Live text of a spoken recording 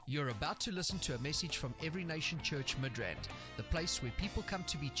You're about to listen to a message from Every Nation Church Midrand, the place where people come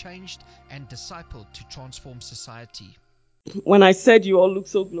to be changed and discipled to transform society. When I said you all look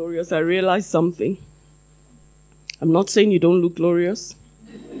so glorious, I realized something. I'm not saying you don't look glorious,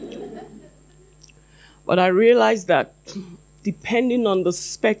 but I realized that depending on the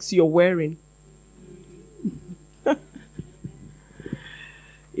specs you're wearing,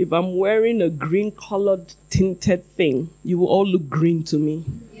 if I'm wearing a green-colored tinted thing, you will all look green to me.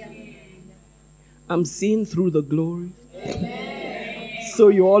 I'm seeing through the glory. So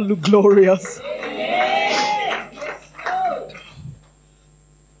you all look glorious.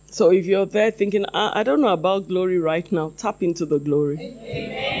 So if you're there thinking, I don't know about glory right now, tap into the glory.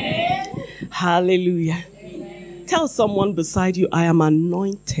 Hallelujah. Tell someone beside you, I am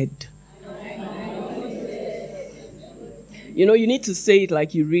anointed. You know, you need to say it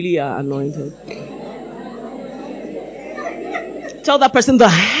like you really are anointed. Tell that person, the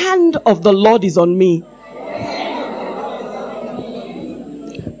hand of the Lord is on me.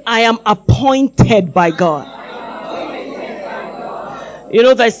 I am appointed by God. You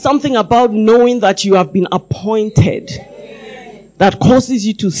know, there's something about knowing that you have been appointed that causes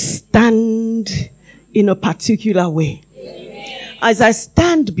you to stand in a particular way. As I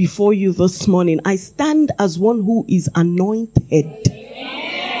stand before you this morning, I stand as one who is anointed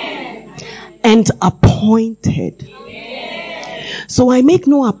and appointed. So I make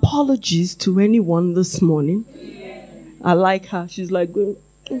no apologies to anyone this morning. I like her. She's like going.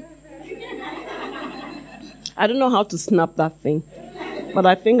 I don't know how to snap that thing, but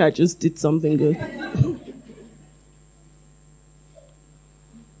I think I just did something good.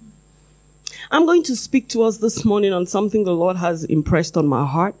 I'm going to speak to us this morning on something the Lord has impressed on my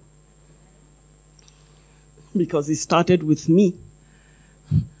heart, because He started with me.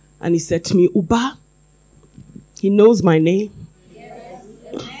 And He said to me, Uba, He knows my name. Yes.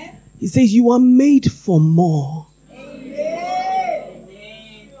 He says, you are made for more.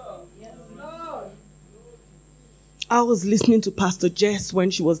 I was listening to Pastor Jess when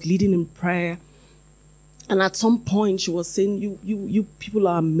she was leading in prayer. And at some point she was saying, you people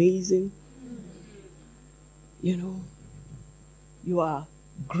are amazing. You know, you are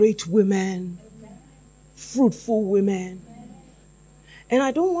great women, fruitful women. And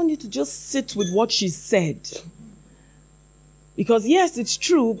I don't want you to just sit with what she said. Because yes, it's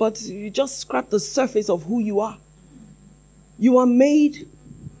true, but you just scratch the surface of who you are. You are made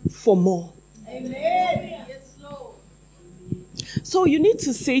for more. Amen. Yes, Lord. So you need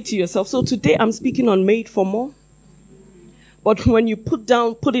to say to yourself, so today I'm speaking on made for more. But when you put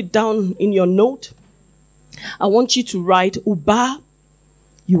it down in your note, I want you to write, Uba,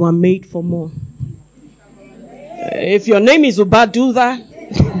 you are made for more. If your name is Uba, do that.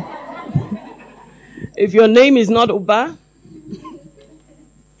 If your name is not Uba,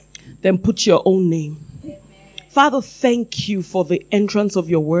 then put your own name. Father, thank you for the entrance of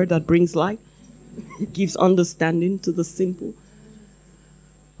your word that brings light. It gives understanding to the simple.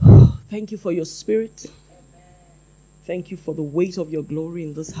 Thank you for your spirit. Thank you for the weight of your glory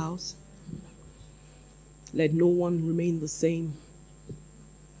in this house. Let no one remain the same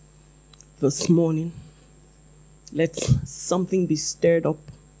this morning. Let something be stirred up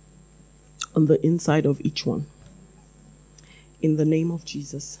on the inside of each one. In the name of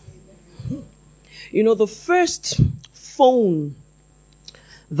Jesus. You know, the first phone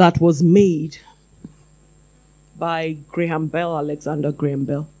that was made by Alexander Graham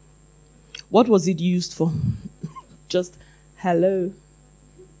Bell, what was it used for? Just hello.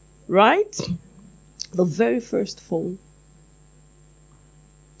 Right? The very first phone.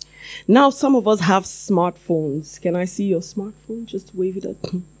 Now some of us have smartphones. Can I see your smartphone? Just wave it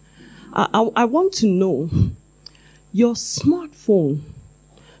at me. I want to know, your smartphone,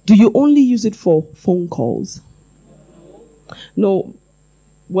 do you only use it for phone calls? No.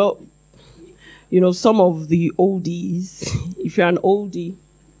 Well, you know, some of the oldies, if you're an oldie,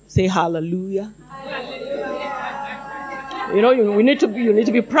 say hallelujah. Hallelujah. You know, you need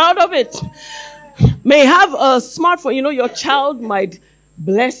to be proud of it. May have a smartphone. You know, your child might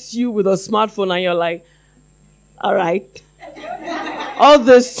bless you with a smartphone and you're like, all right, all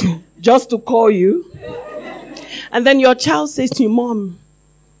this just to call you. And then your child says to you, Mom,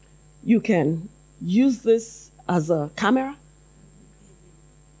 you can use this as a camera.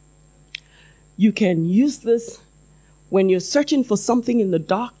 You can use this when you're searching for something in the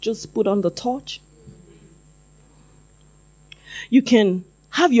dark, just put on the torch. You can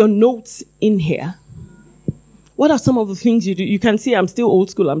have your notes in here. What are some of the things you do? You can see I'm still old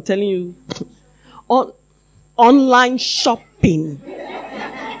school. I'm telling you. Online shopping.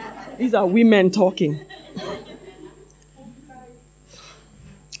 These are women talking.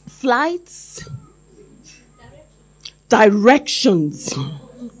 flights, directions,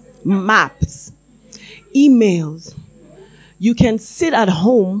 maps, emails. You can sit at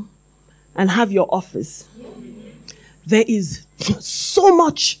home and have your office. There is so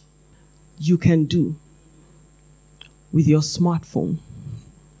much you can do with your smartphone.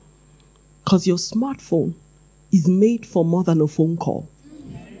 Because your smartphone is made for more than a phone call.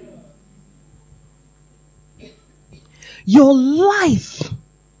 Your life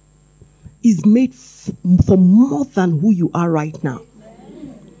is made for more than who you are right now.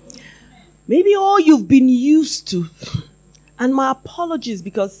 Maybe all you've been used to, and my apologies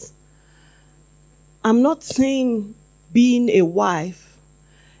because I'm not saying being a wife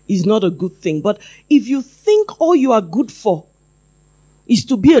is not a good thing, but if you think all you are good for is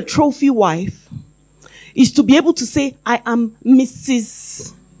to be a trophy wife, is to be able to say, I am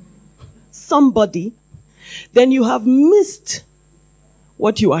Mrs. somebody, then you have missed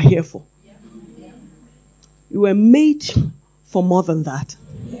what you are here for. You were made for more than that.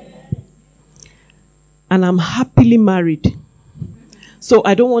 And I'm happily married. So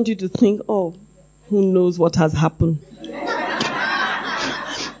I don't want you to think, oh, who knows what has happened.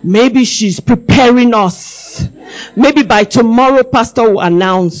 Maybe she's preparing us. Maybe by tomorrow, Pastor will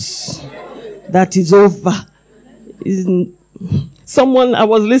announce that it's over. I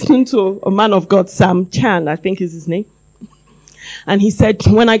was listening to a man of God, Sam Chan, I think is his name. And he said,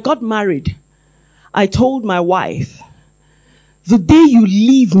 when I got married, I told my wife, the day you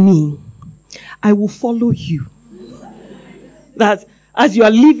leave me, I will follow you. That as you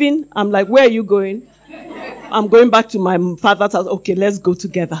are leaving, I'm like, where are you going? I'm going back to my father's house. Okay, let's go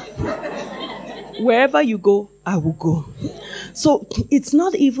together. Wherever you go, I will go. So it's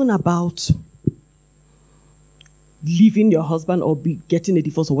not even about leaving your husband or getting a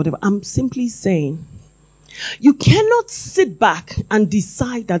divorce or whatever. I'm simply saying, you cannot sit back and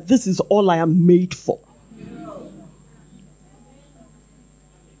decide that this is all I am made for.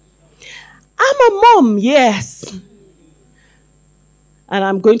 I'm a mom, yes. And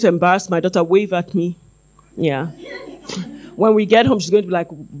I'm going to embarrass my daughter. Wave at me. Yeah. When we get home, she's going to be like,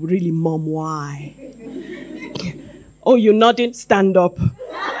 really, Mom, why? Oh, you're nodding? Stand up.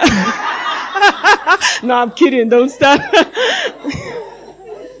 No, I'm kidding. Don't stand.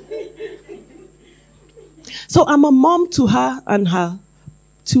 So I'm a mom to her and her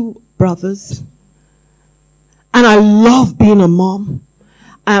 2 brothers. And I love being a mom.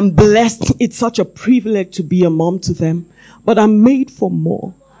 I'm blessed. It's such a privilege to be a mom to them. But I'm made for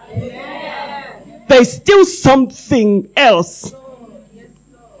more. There's still something else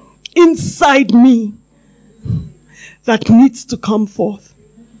inside me that needs to come forth.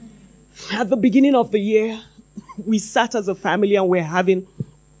 At the beginning of the year, we sat as a family and we're having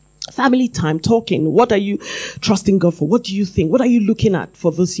family time talking. What are you trusting God for? What do you think? What are you looking at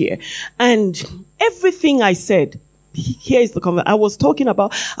for this year? And everything I said, here is the comment. I was talking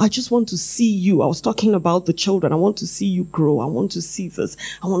about, I just want to see you. I was talking about the children. I want to see you grow. I want to see this.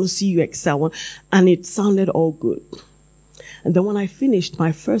 I want to see you excel. And it sounded all good. And then when I finished,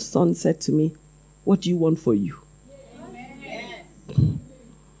 my first son said to me, what do you want for you?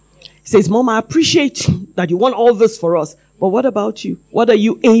 He says, Mom, I appreciate that you want all this for us. But what about you? What are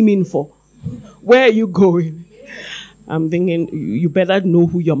you aiming for? Where are you going? I'm thinking, you better know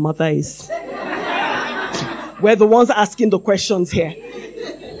who your mother is. We're the ones asking the questions here.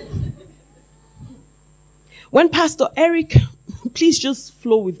 When Pastor Eric, please just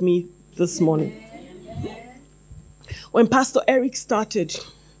flow with me this morning. When Pastor Eric started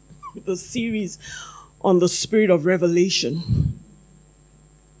the series on the spirit of revelation,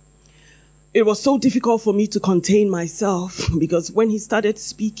 it was so difficult for me to contain myself because when he started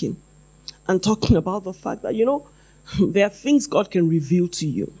speaking and talking about the fact that, there are things God can reveal to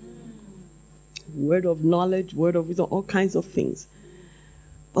you. Word of knowledge, word of wisdom, all kinds of things.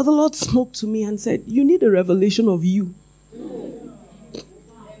 But the Lord spoke to me and said, you need a revelation of you. Amen.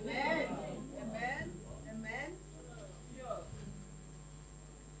 Amen. Amen.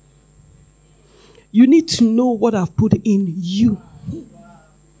 You need to know what I've put in you.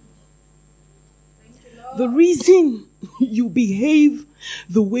 The reason you behave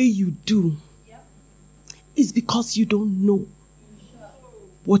the way you do is because you don't know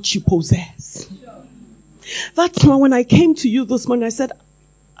what you possess. That's why when I came to you this morning, I said,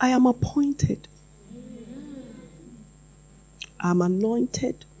 I am appointed. I'm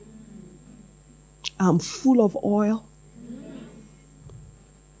anointed. I'm full of oil.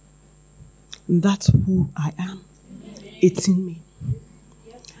 And that's who I am. It's in me.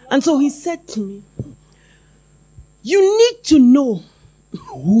 And so he said to me, you need to know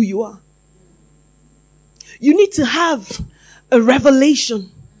who you are. You need to have a revelation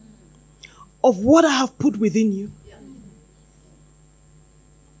of what I have put within you.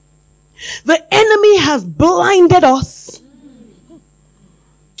 The enemy has blinded us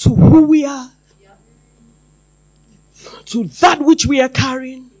to who we are, to that which we are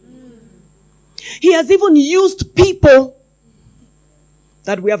carrying. He has even used people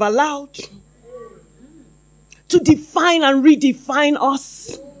that we have allowed to define and redefine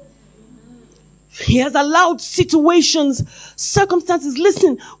us. He has allowed situations, circumstances.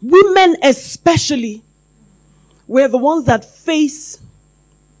 Listen, women especially, we're the ones that face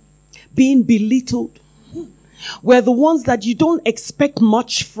being belittled. We're the ones that you don't expect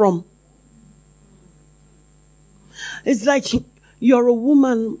much from. It's like you're a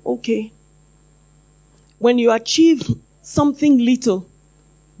woman, okay. When you achieve something little,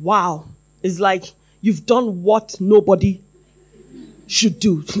 wow, it's like you've done what nobody should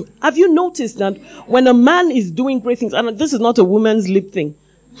do. Have you noticed that when a man is doing great things, and this is not a woman's lip thing,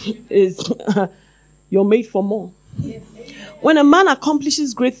 is you're made for more. When a man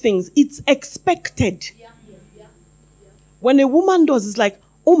accomplishes great things, it's expected. When a woman does, it's like,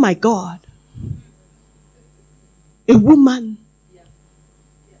 oh my God, a woman.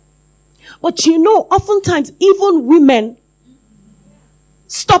 But you know, oftentimes even women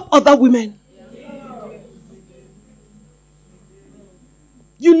stop other women.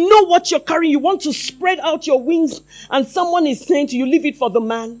 You know what you're carrying. You want to spread out your wings, and someone is saying to you, leave it for the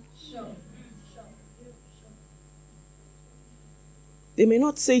man. They may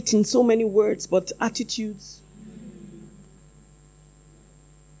not say it in so many words, but attitudes.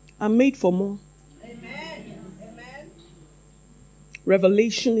 I'm made for more. Amen.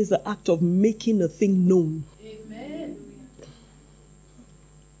 Revelation is the act of making a thing known. Amen.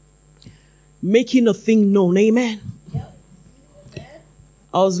 Making a thing known. Amen.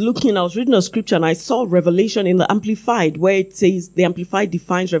 I was reading a scripture and I saw Revelation in the Amplified, where it says, the Amplified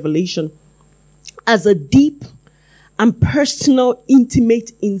defines Revelation as a deep and personal,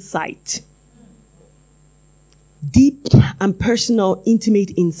 intimate insight. Deep and personal,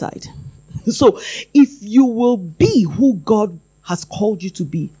 intimate insight. So, if you will be who God has called you to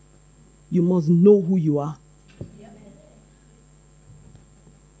be, you must know who you are.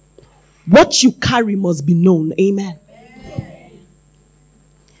 What you carry must be known. Amen.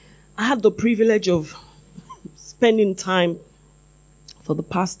 I had the privilege of spending time for the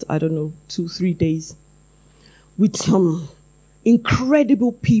past, 2-3 days with some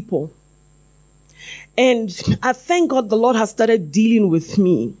incredible people. And I thank God the Lord has started dealing with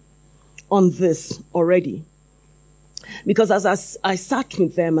me on this already. Because as I sat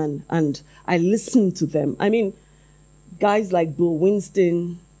with them and I listened to them, I mean, guys like Bill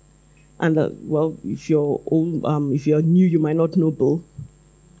Winston, and if you're old, if you're new, you might not know Bill.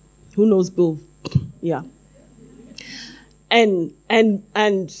 Who knows Bill? Yeah. And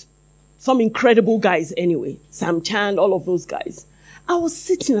some incredible guys anyway. Sam Chand, all of those guys. I was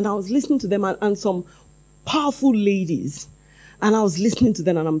sitting and I was listening to them and some powerful ladies. And I was listening to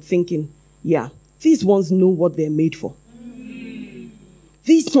them and I'm thinking, yeah, these ones know what they're made for.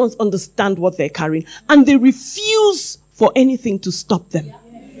 These ones understand what they're carrying. And they refuse for anything to stop them.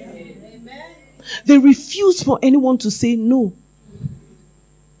 They refuse for anyone to say, no,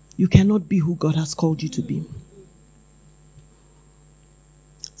 you cannot be who God has called you to be.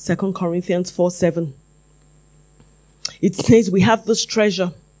 2 Corinthians 4:7. It says we have this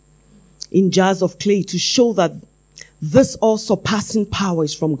treasure in jars of clay to show that this all surpassing power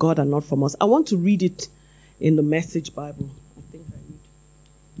is from God and not from us. I want to read it in the Message Bible.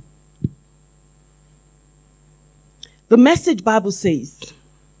 The Message Bible says,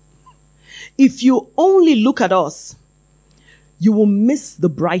 if you only look at us, you will miss the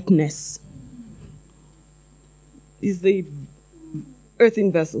brightness. Is the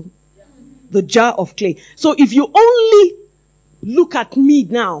earthen vessel, the jar of clay. So if you only look at me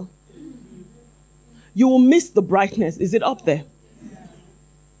now, you will miss the brightness. Is it up there?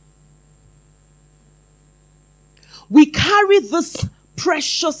 We carry this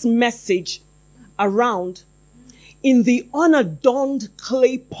precious message around in the unadorned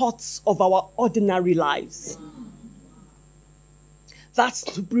clay pots of our ordinary lives. That's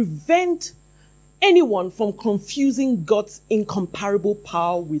to prevent anyone from confusing God's incomparable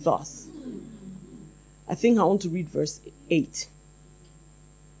power with us. I think I want to read verse 8.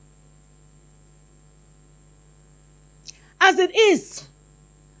 As it is,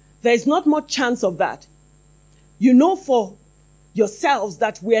 there is not much chance of that. You know for yourselves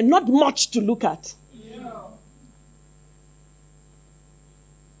that we are not much to look at.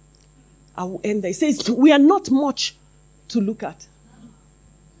 I will end there. It says we are not much to look at.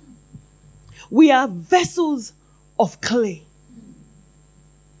 We are vessels of clay.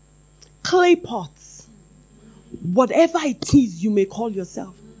 clay pots, whatever it is you may call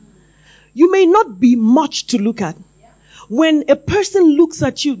yourself, you may not be much to look at. When a person looks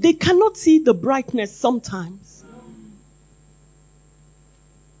at you, they cannot see the brightness sometimes.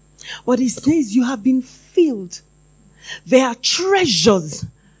 But he says you have been filled. There are treasures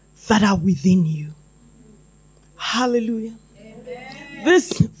that are within you. Hallelujah. Amen.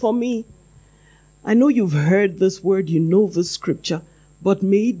 This, for me, I know you've heard this word, you know this scripture, but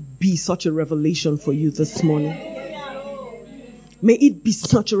may it be such a revelation for you this morning. May it be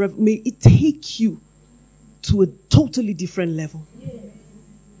such a may it take you to a totally different level.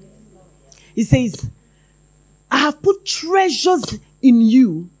 He says, I have put treasures in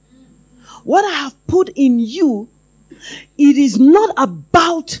you. What I have put in you, it is not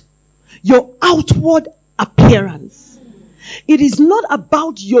about your outward appearance. It is not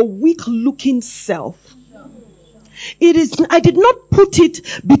about your weak looking self. I did not put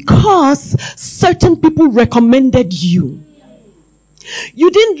it because certain people recommended you. You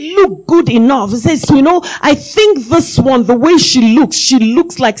didn't look good enough. It says, I think this one, the way she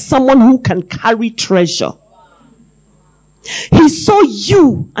looks like someone who can carry treasure. He saw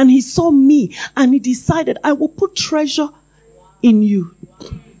you and he saw me and he decided, I will put treasure in you.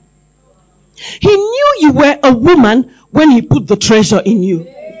 He knew you were a woman when he put the treasure in you.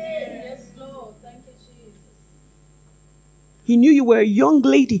 Yes, Lord. Thank you, Jesus. He knew you were a young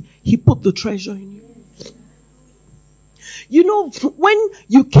lady. He put the treasure in you. When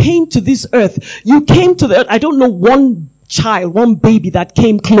you came to this earth, you came to the earth. I don't know one child, one baby that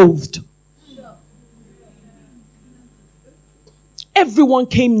came clothed. Everyone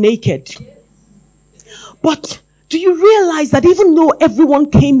came naked. But do you realize that even though everyone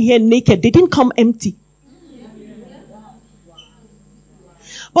came here naked, they didn't come empty?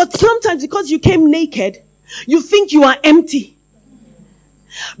 But sometimes because you came naked, you think you are empty.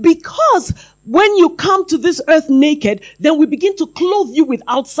 Because when you come to this earth naked, then we begin to clothe you with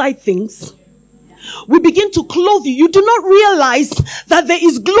outside things. We begin to clothe you. You do not realize that there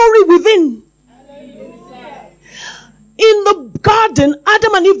is glory within. In the garden,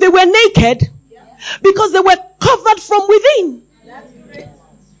 Adam and Eve, they were naked because they were covered from within.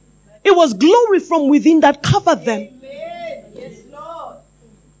 It was glory from within that covered them.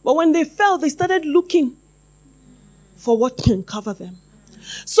 But when they fell, they started looking for what can cover them.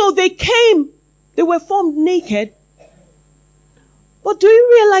 So they were formed naked. But do you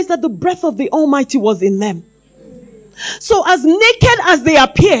realize that the breath of the Almighty was in them? So as naked as they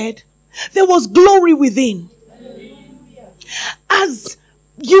appeared, there was glory within. As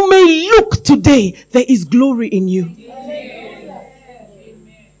you may look today, there is glory in you.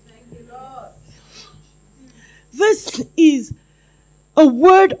 This is a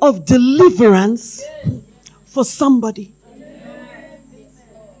word of deliverance for somebody.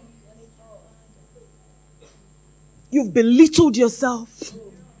 You've belittled yourself.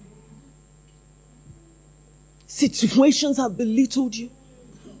 Situations have belittled you.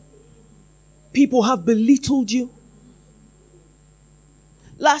 People have belittled you.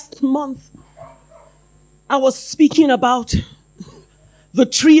 Last month, I was speaking about the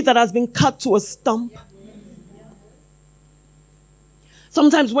tree that has been cut to a stump.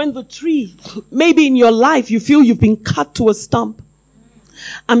 Sometimes when the tree, maybe in your life, you feel you've been cut to a stump.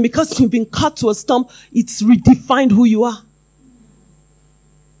 And because you've been cut to a stump, it's redefined who you are.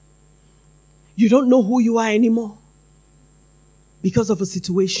 You don't know who you are anymore because of a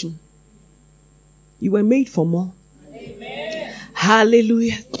situation. You were made for more. Amen.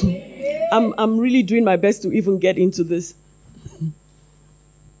 Hallelujah. Amen. I'm really doing my best to even get into this.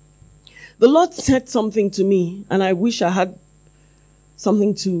 The Lord said something to me, and I wish I had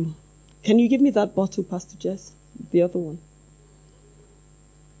something to... Can you give me that bottle, Pastor Jess? The other one.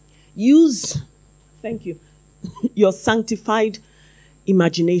 Use, thank you, your sanctified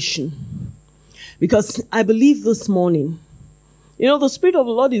imagination. Because I believe this morning, the Spirit of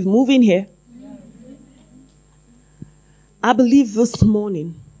the Lord is moving here. I believe this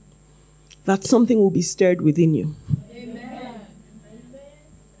morning that something will be stirred within you. Amen.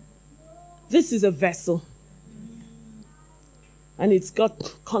 This is a vessel. And it's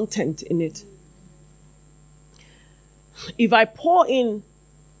got content in it. If I pour in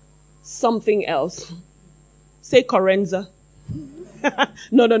something else, say Corenza.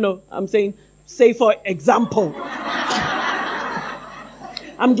 No. I'm saying, say for example.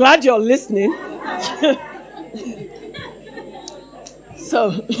 I'm glad you're listening.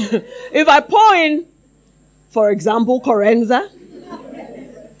 So, if I pour in, for example, Corenza,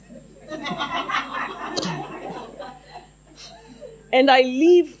 and I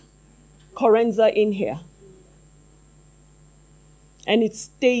leave Corenza in here, and it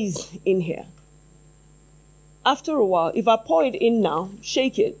stays in here. After a while, if I pour it in now,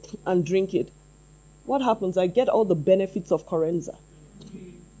 shake it and drink it, what happens? I get all the benefits of Corenza.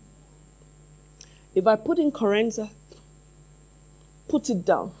 If I put in Corenza, put it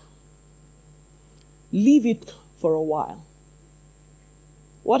down, leave it for a while,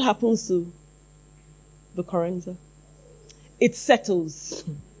 what happens to the Corenza? It settles.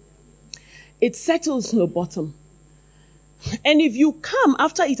 It settles in the bottom. And if you come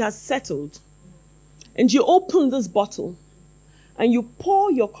after it has settled and you open this bottle and you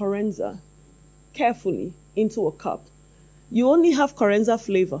pour your Corenza carefully into a cup, you only have Corenza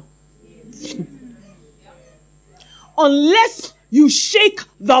flavor. Unless you shake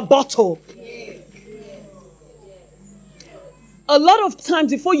the bottle. A lot of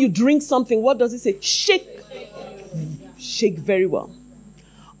times before you drink something, what does it say? Shake. Shake very well.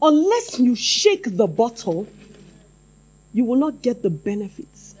 Unless you shake the bottle, you will not get the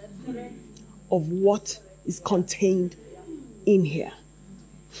benefits of what is contained in here.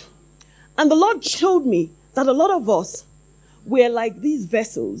 And the Lord showed me that a lot of us were like these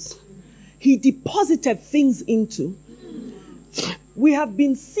vessels He deposited things into. We have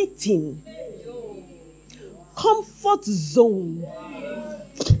been sitting, comfort zone,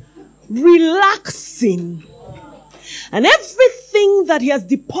 relaxing, and everything that He has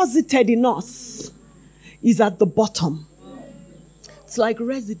deposited in us is at the bottom. It's like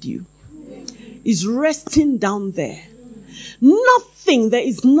residue. It's resting down there. There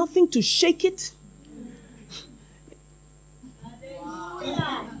is nothing to shake it.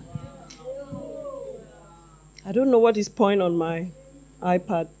 I don't know what is pouring on my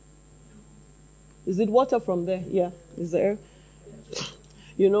iPad. Is it water from there? Yeah, is there?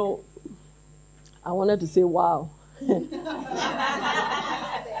 You know, I wanted to say, wow.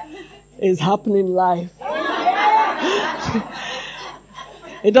 It's happening live.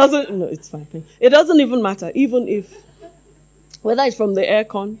 It's fine. It doesn't even matter, even if, whether it's from the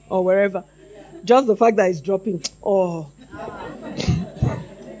aircon or wherever, just the fact that it's dropping. Oh.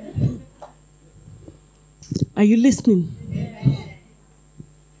 Are you listening?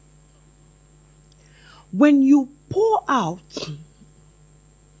 When you pour out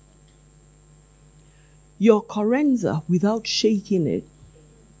your Corenza without shaking it,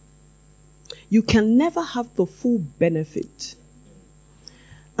 you can never have the full benefit.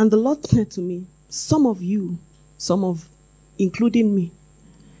 And the Lord said to me, including me,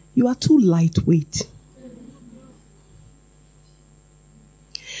 you are too lightweight.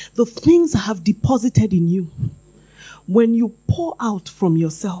 The things I have deposited in you, when you pour out from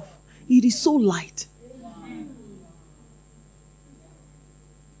yourself, it is so light.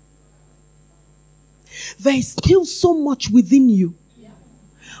 There is still so much within you.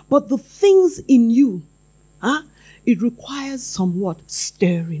 But the things in you, it requires somewhat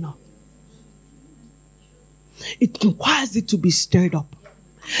stirring up. It requires it to be stirred up.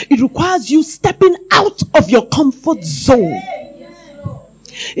 It requires you stepping out of your comfort zone.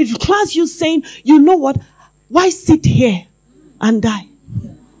 It requires you saying, you know what? Why sit here and die?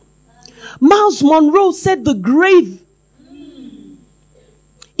 Miles Monroe said the grave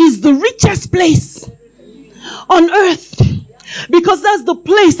is the richest place on earth, because that's the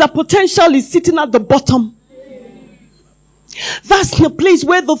place that potential is sitting at the bottom. That's the place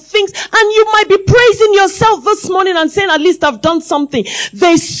where the things, and you might be praising yourself this morning and saying, at least I've done something.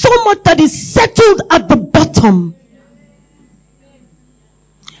 There's so much that is settled at the bottom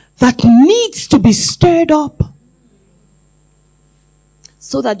that needs to be stirred up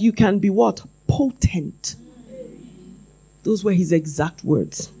so that you can be what? Potent. Those were his exact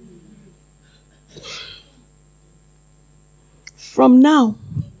words. From now,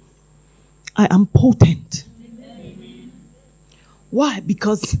 I am potent. Why?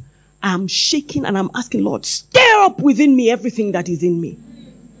 Because I'm shaking and I'm asking, Lord, stir up within me everything that is in me.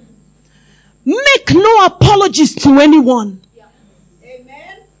 Make no apologies to anyone.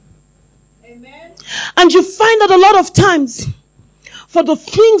 Amen. Amen. And you find that a lot of times, for the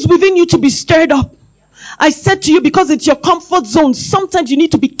things within you to be stirred up, I said to you, because it's your comfort zone, sometimes you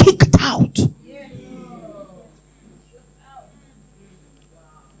need to be kicked out.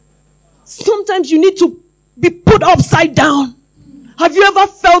 Sometimes you need to be put upside down. Have you ever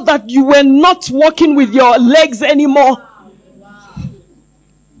felt that you were not walking with your legs anymore?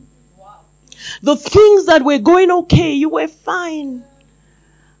 The things that were going okay, you were fine.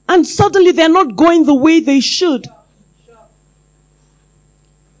 And suddenly they're not going the way they should.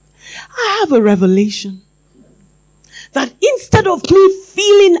 I have a revelation that instead of me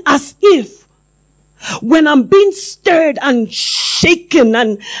feeling as if when I'm being stirred and shaken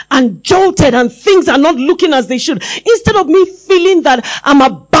and jolted and things are not looking as they should, instead of me feeling that I'm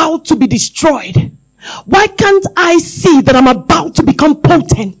about to be destroyed, why can't I see that I'm about to become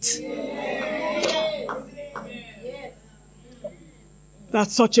potent?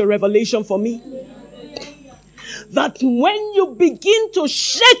 That's such a revelation for me. That when you begin to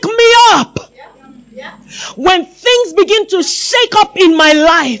shake me up, when things begin to shake up in my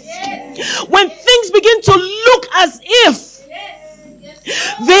life, when things begin to look as if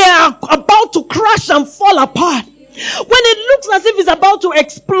they are about to crash and fall apart, when it looks as if it's about to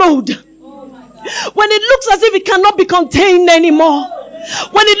explode, when it looks as if it cannot be contained anymore,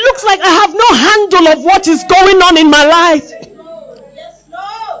 when it looks like I have no handle of what is going on in my life,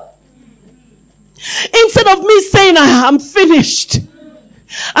 instead of me saying I am finished,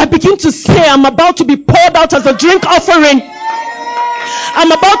 I begin to say I'm about to be poured out as a drink offering. I'm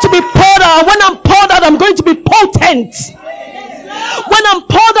about to be poured out. When I'm poured out, I'm going to be potent. When I'm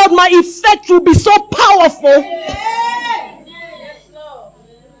poured out, my effect will be so powerful.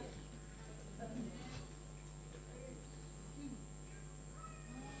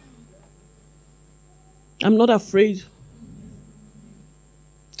 I'm not afraid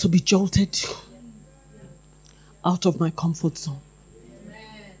to be jolted out of my comfort zone.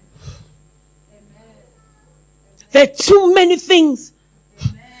 There are too many things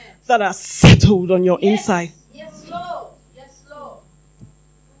that are settled on your inside. Yes, Lord. Yes, Lord.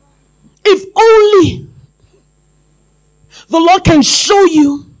 If only the Lord can show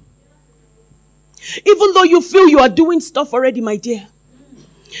you, even though you feel you are doing stuff already, my dear.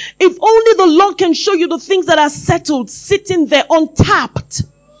 If only the Lord can show you the things that are settled, sitting there untapped.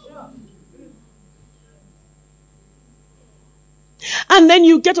 And then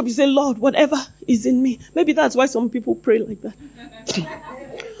you get up, you say, Lord, whatever is in me. Maybe that's why some people pray like that.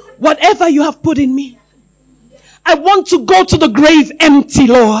 Whatever you have put in me, I want to go to the grave empty,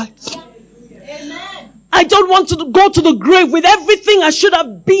 Lord. Amen. I don't want to go to the grave with everything I should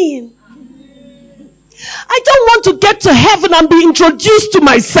have been. I don't want to get to heaven and be introduced to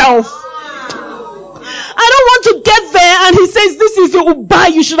myself. I don't want to get there and he says, this is the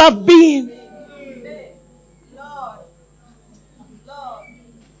Ubai you should have been. Lord. Lord.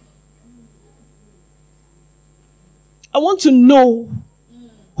 I want to know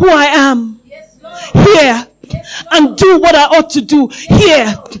who I am Yes, Lord. here and do what I ought to do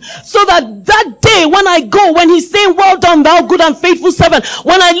here, so that day when I go, when he's saying, well done, thou good and faithful servant,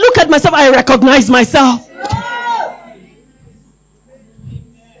 when I look at myself, I recognize myself.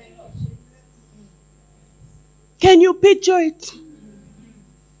 Can you picture it?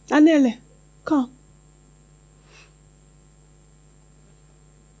 Anele, come.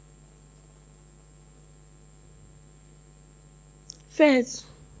 First,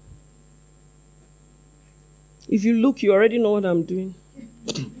 if you look, you already know what I'm doing.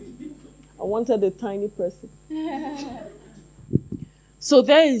 I wanted a tiny person. So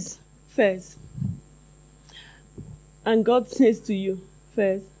there is Fez. And God says to you,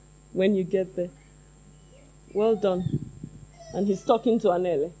 Fez, when you get there, well done. And he's talking to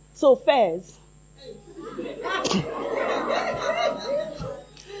Anele. So Fez.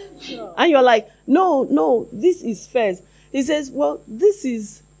 And you're like, no, this is Fez. He says, well, this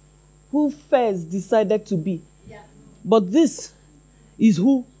is who Fez decided to be. But this is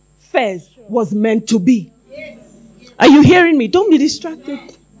who Fez was meant to be. Are you hearing me? Don't be distracted.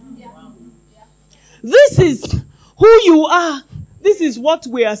 This is who you are. This is what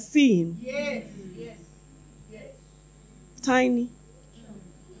we are seeing. Yes. Tiny.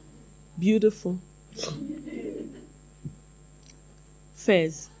 Beautiful.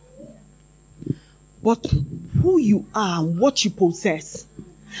 Fez. But who you are and what you possess.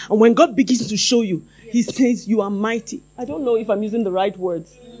 And when God begins to show you, he says you are mighty. I don't know if I'm using the right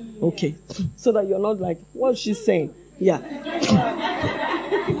words. Okay. So that you're not like, what's she saying? Yeah.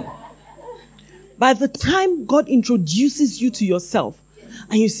 By the time God introduces you to yourself,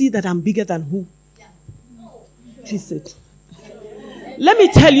 and you see that I'm bigger than who? Kiss it. Let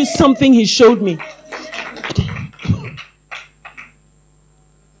me tell you something he showed me.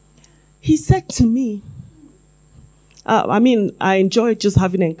 He said to me, I enjoy just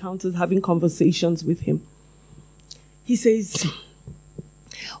having encounters, having conversations with him. He says,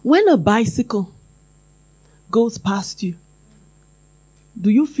 when a bicycle goes past you, do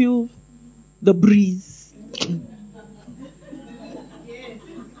you feel the breeze?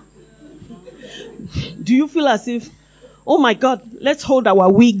 Do you feel as if, oh my God, let's hold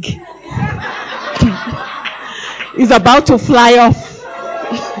our wig. It's about to fly off.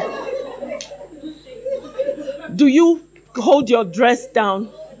 Do you hold your dress down?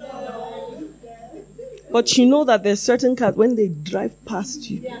 But you know that there's certain cars, when they drive past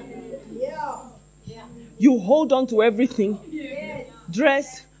you, you hold on to everything.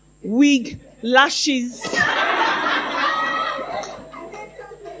 Dress, wig, lashes.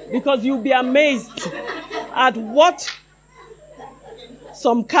 Because you'll be amazed at what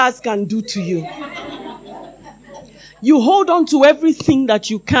some cars can do to you. You hold on to everything that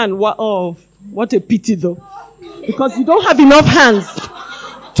you can. Oh, what a pity though. Because you don't have enough hands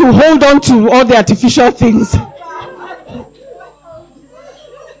to hold on to all the artificial things.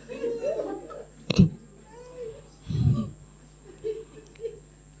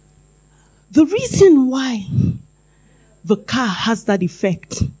 The reason why the car has that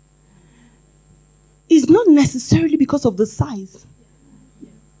effect is not necessarily because of the size.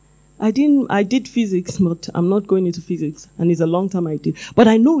 I did physics, but I'm not going into physics, and it's a long time I did. But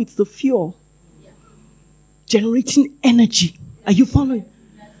I know it's the fuel generating energy. Are you following?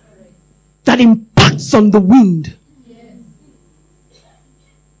 That impacts on the wind.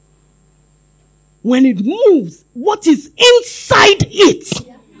 When it moves, what is inside it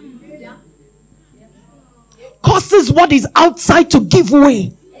causes what is outside to give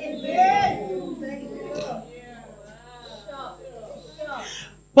way.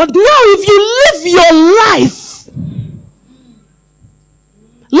 But now if you live your life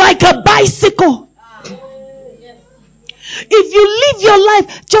like a bicycle, if you live your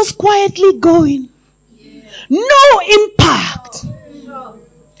life just quietly going, no impact,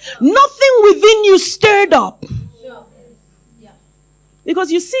 nothing within you stirred up.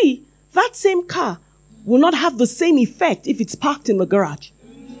 Because you see, that same car will not have the same effect if it's parked in the garage.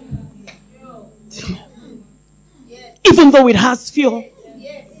 Even though it has fuel,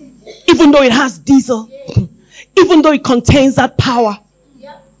 even though it has diesel, even though it contains that power,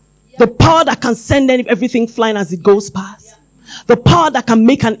 the power that can send everything flying as it goes past, the power that can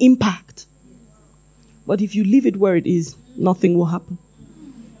make an impact. But if you leave it where it is, nothing will happen.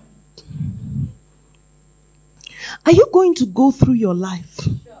 Are you going to go through your life,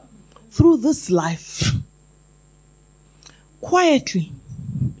 through this life, quietly,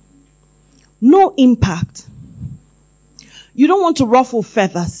 no impact? You don't want to ruffle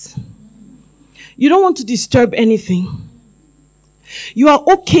feathers. You don't want to disturb anything. You are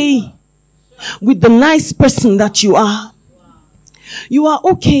okay with the nice person that you are. You are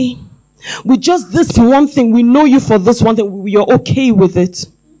okay with just this one thing. We know you for this one thing. You're okay with it.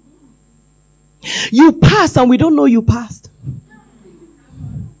 You passed and we don't know you passed.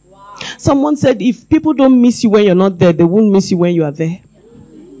 Someone said if people don't miss you when you're not there, they won't miss you when you are there.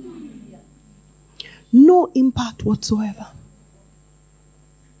 No impact whatsoever.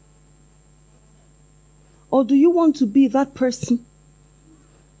 Or do you want to be that person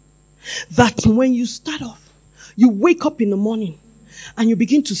that when you start off, you wake up in the morning and you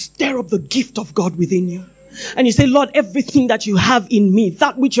begin to stir up the gift of God within you? And you say, Lord, everything that you have in me,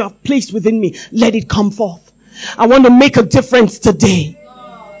 that which you have placed within me, let it come forth. I want to make a difference today.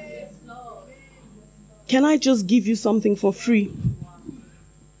 Can I just give you something for free?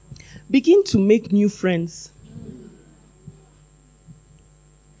 Begin to make new friends.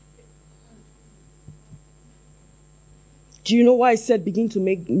 Do you know why I said begin to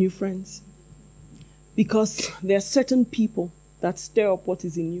make new friends? Because there are certain people that stir up what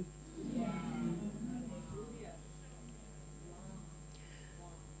is in you.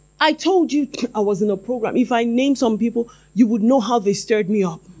 I told you I was in a program. If I name some people, you would know how they stirred me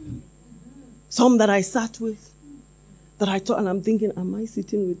up. Some that I sat with, that I thought, and I'm thinking, am I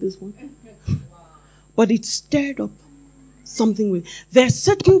sitting with this one? But it stirred up something with. There are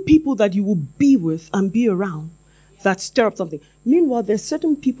certain people that you will be with and be around that stir up something. Meanwhile, there are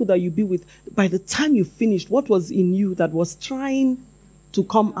certain people that you be with, by the time you finished, what was in you that was trying to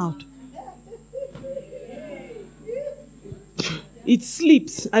come out? It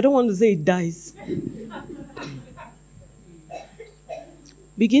sleeps. I don't want to say it dies.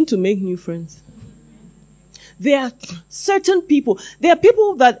 Begin to make new friends. There are certain people. There are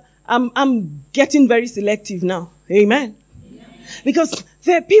people that I'm getting very selective now. Amen. Because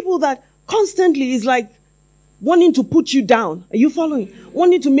there are people that constantly is like wanting to put you down. Are you following?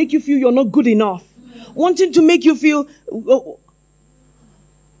 Wanting to make you feel you're not good enough. Wanting to make you feel.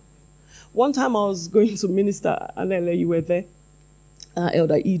 One time I was going to minister, Anela, you were there,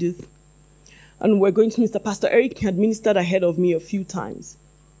 Elder Edith, and we're going to minister. Pastor Eric had ministered ahead of me a few times.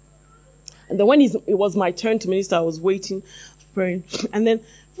 And then when it was my turn to minister, I was waiting, praying. And then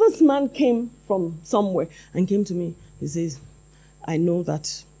this man came from somewhere and came to me. He says, I know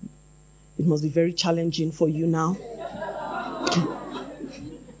that it must be very challenging for you now.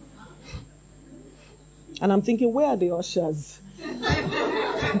 And I'm thinking, where are the ushers?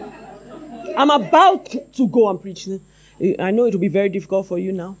 I'm about to go and preach. I know it will be very difficult for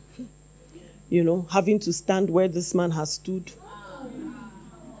you now. Having to stand where this man has stood.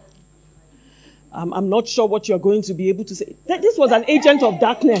 I'm not sure what you're going to be able to say. This was an agent of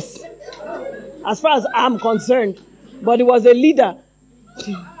darkness, as far as I'm concerned. But he was a leader.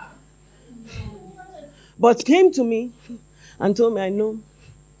 But came to me and told me,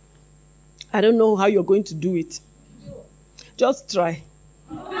 I don't know how you're going to do it. Just try.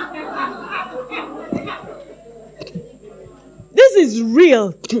 This is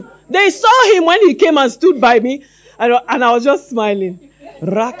real. They saw him when he came and stood by me, and I was just smiling.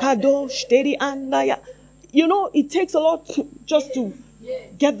 Rakado, steady, andaya. It takes a lot just to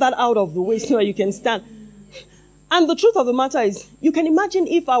get that out of the way so that you can stand. And the truth of the matter is, you can imagine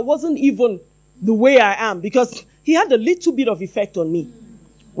if I wasn't even the way I am, because he had a little bit of effect on me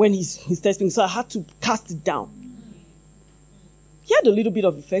when he's testing, so I had to cast it down. He had a little bit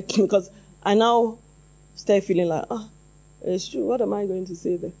of effect because I now start feeling like, it's true. What am I going to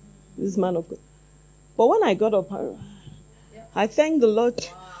say there? This man of God. But when I got up, I thanked the Lord.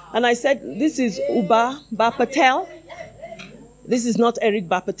 And I said, this is Uba Bapatel. This is not Eric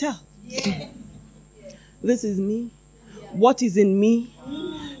Bapatel. This is me. What is in me,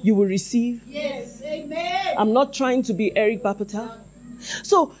 you will receive. Yes. Amen. I'm not trying to be Eric Bapatel.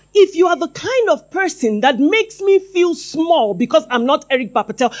 So if you are the kind of person that makes me feel small because I'm not Eric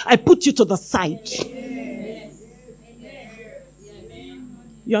Bapatel, I put you to the side.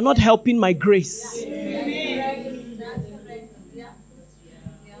 You're not helping my grace.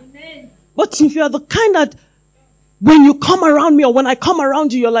 But if you're the kind that when you come around me or when I come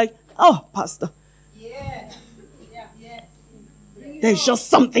around you, you're like, oh, Pastor. There's just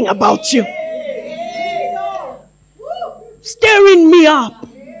something about you. Stirring me up.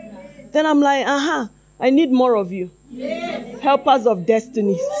 Then I'm like, I need more of you. Helpers of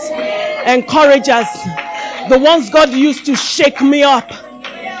destinies. Encouragers. The ones God used to shake me up.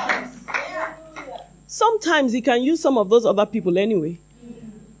 Sometimes he can use some of those other people anyway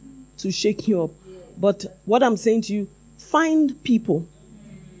to shake you up. But what I'm saying to you, find people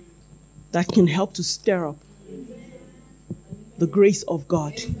that can help to stir up the grace of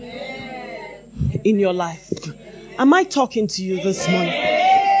God in your life. Am I talking to you this morning?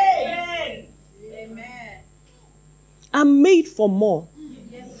 I'm made for more.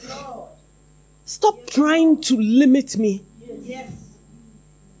 Stop trying to limit me.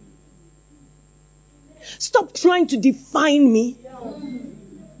 Stop trying to define me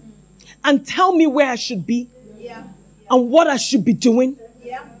and tell me where I should be and what I should be doing.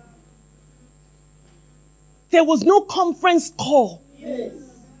 There was no conference call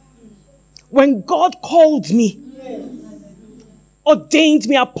when God called me, ordained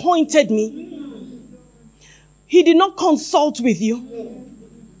me, appointed me. He did not consult with you.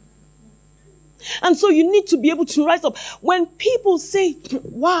 And so you need to be able to rise up. When people say,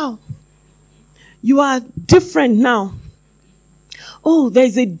 wow, you are different now. Oh,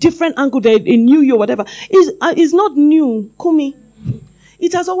 there's a different angle there in you or whatever. It's not new, Kumi.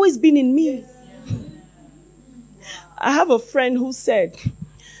 It has always been in me. I have a friend who said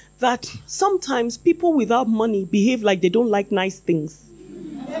that sometimes people without money behave like they don't like nice things.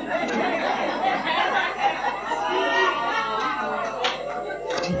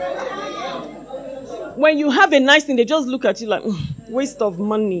 When you have a nice thing, they just look at you like, waste of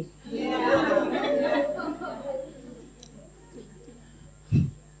money.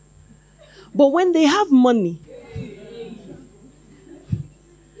 But when they have money,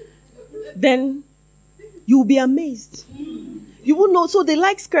 then you'll be amazed. You will know. So they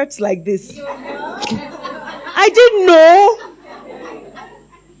like skirts like this. I didn't know.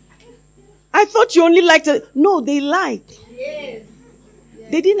 I thought you only liked it. No, they liked.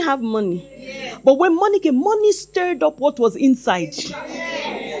 They didn't have money. But when money came, money stirred up what was inside.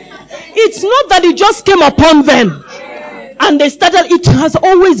 It's not that it just came upon them. And they started, it has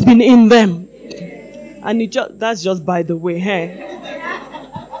always been in them. And that's just by the way. Hey.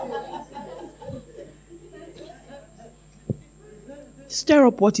 Stir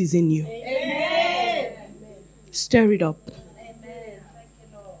up what is in you. Stir it up.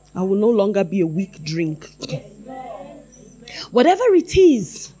 I will no longer be a weak drink. Whatever it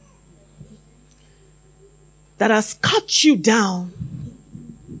is that has cut you down,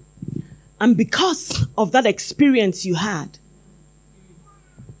 and because of that experience you had,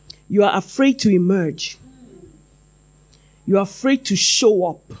 you are afraid to emerge. You are afraid to show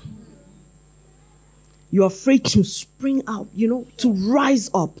up. You are afraid to spring out, to rise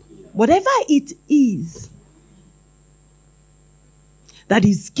up. Whatever it is that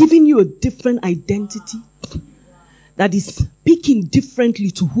is giving you a different identity, that is speaking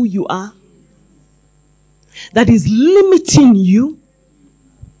differently to who you are, that is limiting you,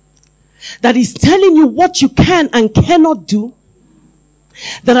 that is telling you what you can and cannot do,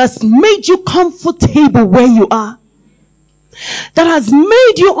 that has made you comfortable where you are, that has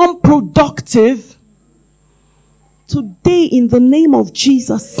made you unproductive, today in the name of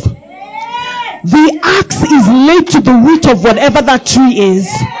Jesus, the axe is laid to the root of whatever that tree is.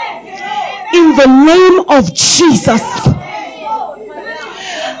 In the name of Jesus.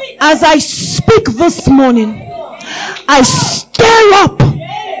 As I speak this morning, I stir up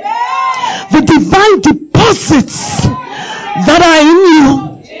the divine deposits that are in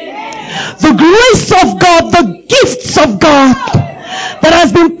you. The grace of God, the gifts of God that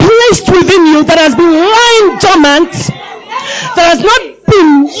has been placed within you, that has been lying dormant, that has not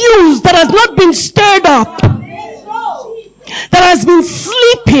been used, that has not been stirred up, that has been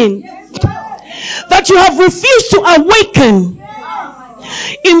sleeping, that you have refused to awaken.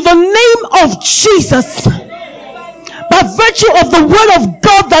 In the name of Jesus, by virtue of the word of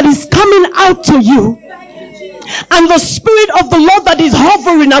God that is coming out to you, and the Spirit of the Lord that is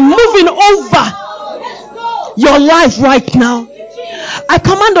hovering and moving over your life right now, I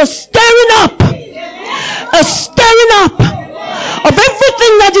command a stirring up of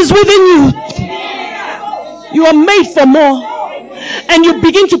everything that is within you. You are made for more, and you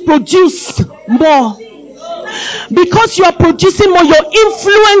begin to produce more. Because you are producing more, your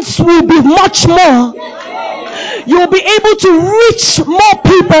influence will be much more. You will be able to reach more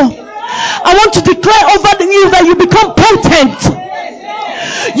people. I want to declare over you that you become potent.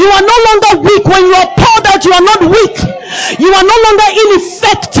 You are no longer weak. When you are poured out, you are not weak. You are no longer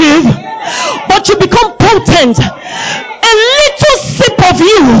ineffective, but you become potent. A little sip of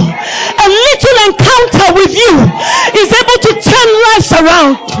you, a little encounter with you is able to turn lives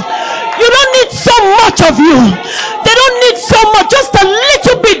around. You don't need so much of you. They don't need so much. Just a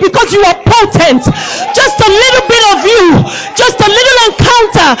little bit, because you are potent. Just a little bit of you. Just a little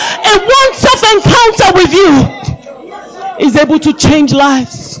encounter. A once-off encounter with you is able to change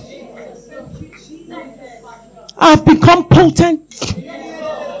lives. I've become potent.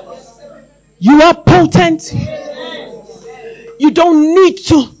 You are potent. You don't need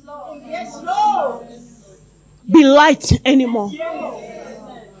to be light anymore.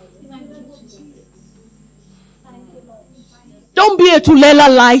 Don't be a Tulela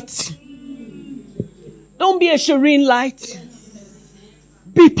light. Don't be a Shireen light.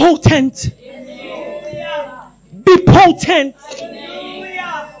 Be potent. Be potent.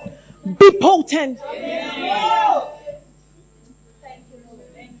 Be potent.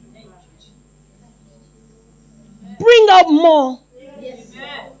 Bring out more.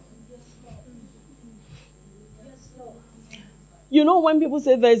 You know, when people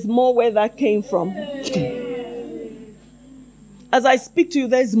say there's more where that came from, as I speak to you,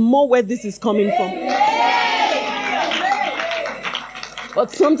 there's more where this is coming from.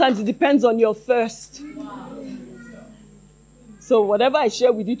 But sometimes it depends on your thirst. So whatever I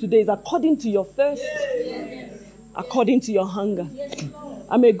share with you today is according to your thirst, according to your hunger.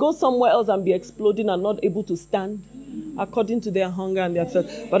 I may go somewhere else and be exploding and not able to stand, according to their hunger and their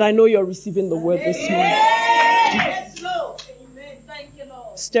thirst. But I know you're receiving the word this morning.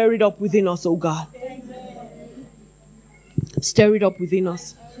 Stir it up within us, oh God. Stir it up within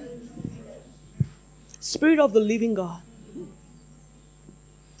us. Spirit of the living God,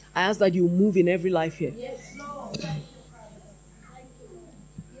 I ask that you move in every life here.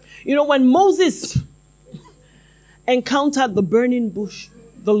 You know, when Moses encountered the burning bush,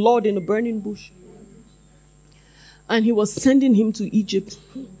 the Lord in a burning bush, and he was sending him to Egypt,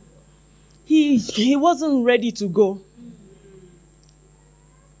 he wasn't ready to go.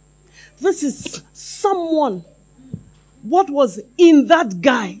 This is someone, what was in that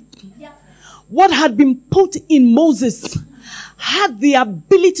guy, what had been put in Moses, had the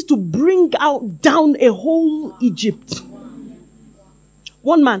ability to bring down a whole Egypt.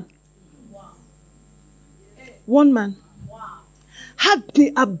 One man had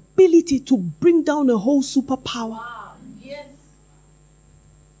the ability to bring down a whole superpower.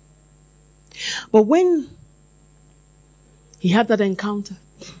 But when he had that encounter,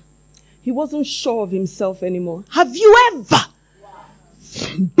 he wasn't sure of himself anymore. Have you ever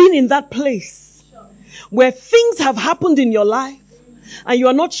been in that place where things have happened in your life and you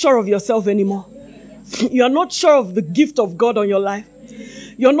are not sure of yourself anymore? You are not sure of the gift of God on your life.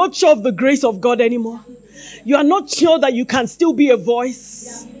 You're not sure of the grace of God anymore. You are not sure that you can still be a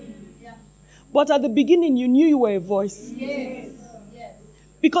voice. But at the beginning, you knew you were a voice.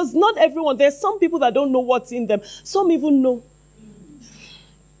 Because not everyone, there's some people that don't know what's in them. Some even know.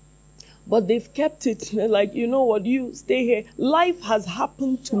 But they've kept it. They're like, you know what, you stay here. Life has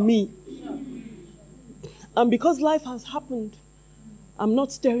happened to me. And because life has happened, I'm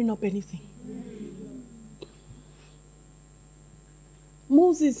not stirring up anything.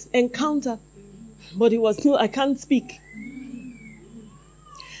 Moses encountered, but he was still, I can't speak.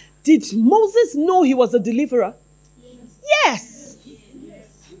 Did Moses know he was a deliverer? Yes. He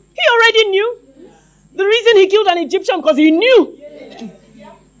already knew. The reason he killed an Egyptian because he knew.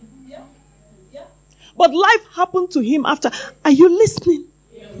 But life happened to him after. Are you listening?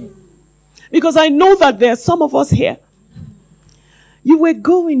 Because I know that there are some of us here. You were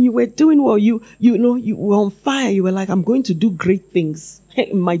going, you were doing well, you were on fire. You were like, I'm going to do great things. Hey,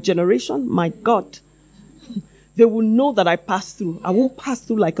 in my generation, my God, they will know that I passed through. I won't pass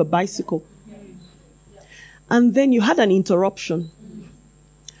through like a bicycle. And then you had an interruption.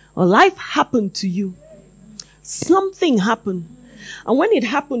 A life happened to you. Something happened. And when it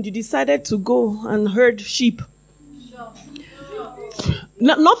happened, you decided to go and herd sheep.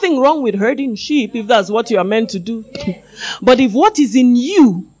 Nothing wrong with herding sheep if that's what you are meant to do. But if what is in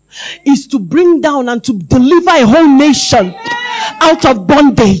you is to bring down and to deliver a whole nation out of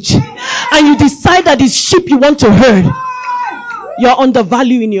bondage, and you decide that it's sheep you want to herd, you're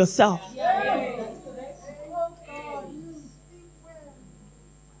undervaluing yourself.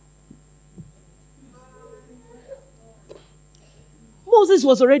 Moses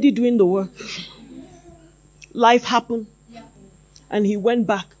was already doing the work. Life happened. And he went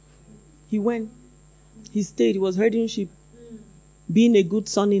back. He went. He stayed. He was herding sheep. Being a good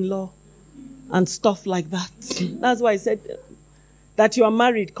son-in-law. And stuff like that. That's why I said that you are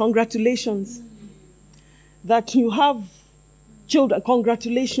married. Congratulations. That you have children.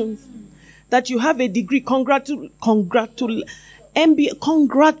 Congratulations. That you have a degree. We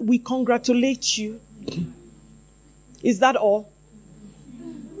congratulate you. Is that all?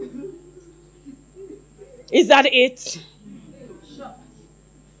 Is that it?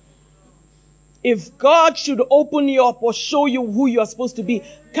 If God should open you up or show you who you are supposed to be,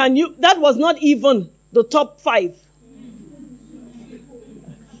 can you? That was not even the top 5.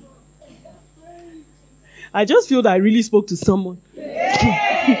 I just feel that I really spoke to someone.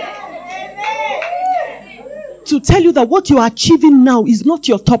 To tell you that what you are achieving now is not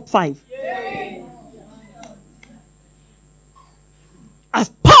your top 5. As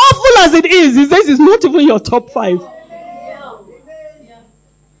powerful as it is, he says it's not even your top 5.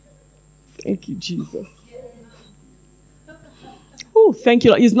 Thank you, Jesus. Oh, thank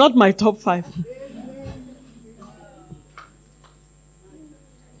you. It's not my top 5.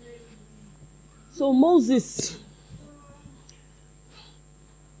 So Moses,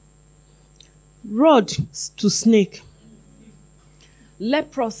 rod to snake,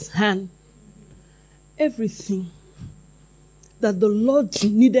 leprous hand, everything that the Lord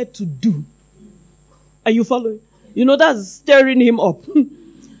needed to do. Are you following? You know, that's stirring him up.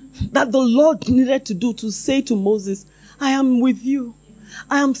 That the Lord needed to do, to say to Moses, I am with you.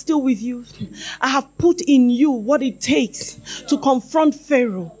 I am still with you. I have put in you what it takes to confront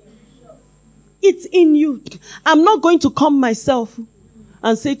Pharaoh. It's in you. I'm not going to come myself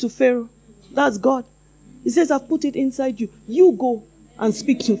and say to Pharaoh, that's God. He says, I've put it inside you. You go and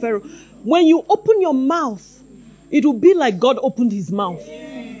speak to Pharaoh. When you open your mouth, it will be like God opened his mouth.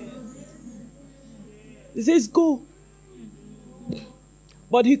 He says, go.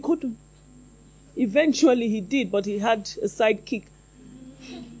 But he couldn't. Eventually he did, but he had a sidekick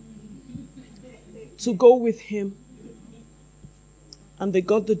to go with him. And they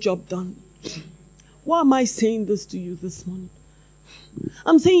got the job done. Why am I saying this to you this morning?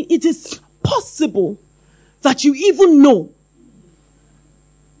 I'm saying it is possible that you even know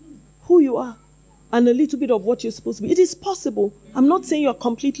who you are and a little bit of what you're supposed to be. It is possible. I'm not saying you're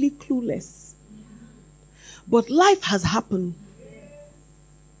completely clueless. But life has happened.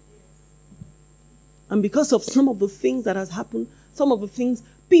 And because of some of the things that has happened, some of the things,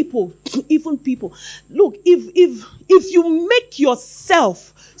 people, even people. Look, if you make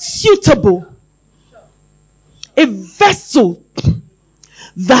yourself suitable, a vessel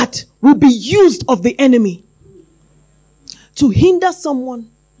that will be used of the enemy to hinder someone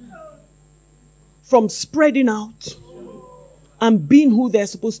from spreading out and being who they're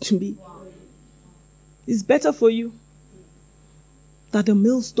supposed to be, it's better for you that a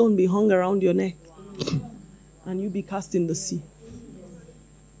millstone be hung around your neck and you be cast in the sea.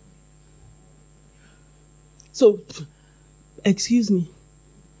 So, excuse me,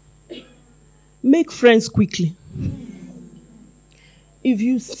 make friends quickly. If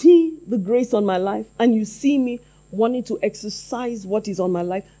you see the grace on my life and you see me wanting to exercise what is on my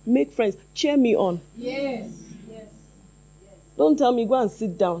life, make friends. Cheer me on. Yes. Don't tell me, go and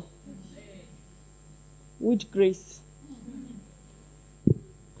sit down. With grace.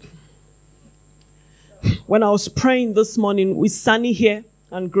 when I was praying this morning with Sunny here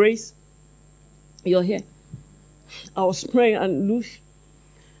and Grace, you're here. I was praying and Lush,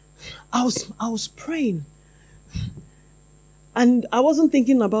 I was praying, and I wasn't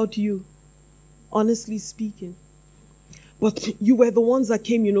thinking about you, honestly speaking. But you were the ones that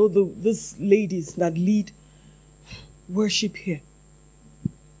came, these ladies that lead worship here.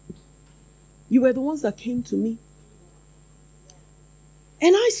 You were the ones that came to me.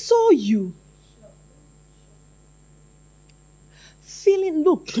 And I saw you feeling,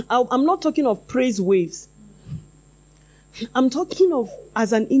 look, I'm not talking of praise waves. I'm talking of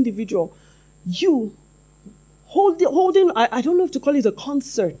as an individual, you holding, I don't know if to call it a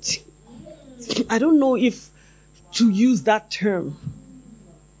concert. I don't know if to use that term.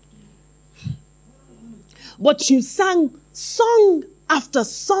 But you sang song after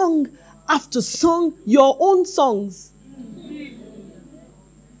song after song, your own songs.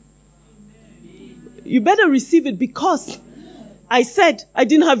 You better receive it, because I said I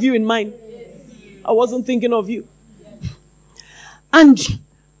didn't have you in mind. I wasn't thinking of you. And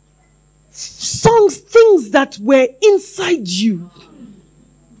songs, things that were inside you,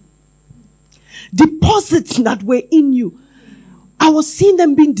 deposits that were in you, I was seeing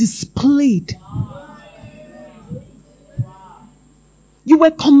them being displayed. You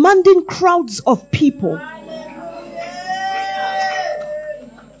were commanding crowds of people.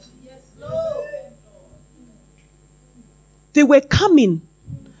 They were coming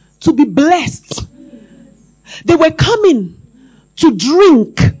to be blessed. They were coming to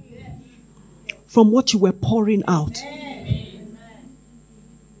drink from what you were pouring out.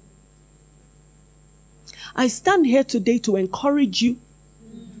 I stand here today to encourage you.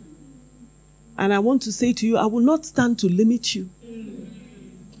 And I want to say to you, I will not stand to limit you.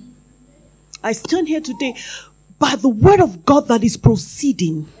 I stand here today by the word of God that is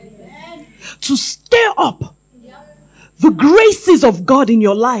proceeding to stir up the graces of God in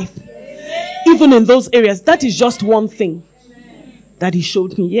your life, even in those areas. That is just one thing that He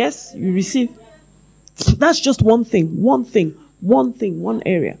showed me. Yes, you receive. That's just one thing, one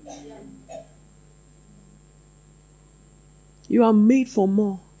area. You are made for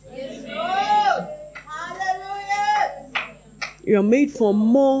more. You are made for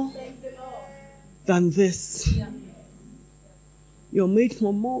more than this. You're made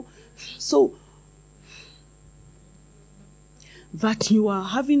for more. So that you are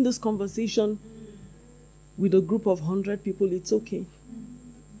having this conversation with a group of 100 people, it's okay.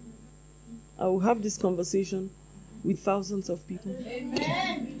 I will have this conversation with thousands of people.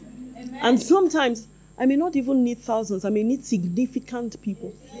 Amen. And sometimes I may not even need thousands. I may need significant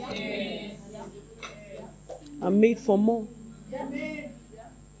people. Yes. I'm made for more.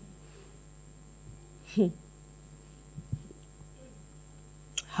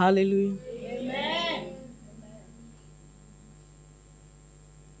 Hallelujah. Amen.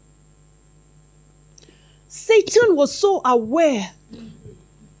 Satan was so aware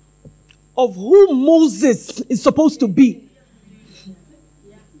of who Moses is supposed to be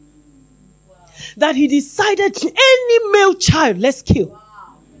that he decided any male child, let's kill.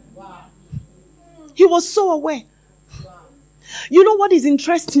 He was so aware. You know what is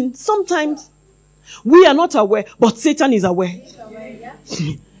interesting? Sometimes we are not aware, but Satan is aware.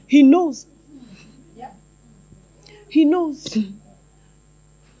 He knows. He knows.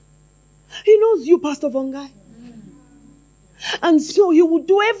 He knows you, Pastor Vongai. And so he will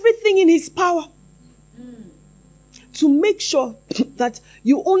do everything in his power to make sure that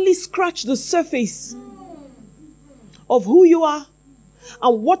you only scratch the surface of who you are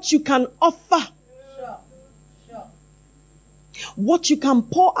and what you can offer. What you can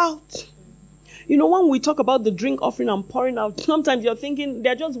pour out. You know, when we talk about the drink offering and pouring out, sometimes you're thinking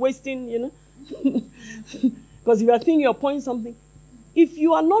they're just wasting, because if you're thinking you're pouring something. If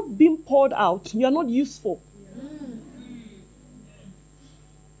you are not being poured out, you are not useful.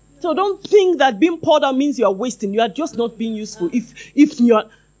 So don't think that being poured out means you are wasting. You are just not being useful. If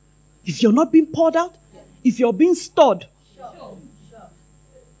you're not being poured out, if you're being stored,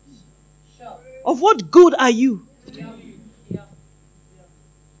 of what good are you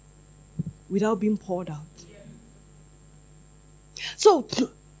without being poured out? So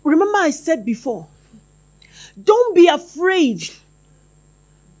remember I said before, don't be afraid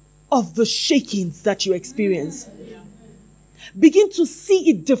of the shakings that you experience. Begin to see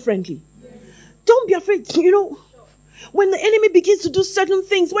it differently. Don't be afraid. When the enemy begins to do certain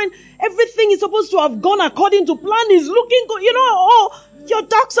things, when everything is supposed to have gone according to plan, is looking good, your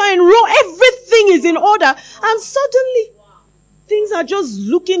ducks are in row, everything is in order, and suddenly things are just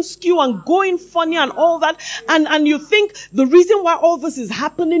looking skew and going funny and all that. And you think the reason why all this is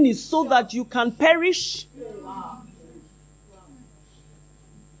happening is so that you can perish.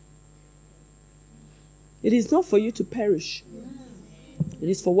 It is not for you to perish. It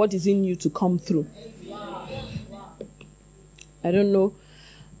is for what is in you to come through. I don't know.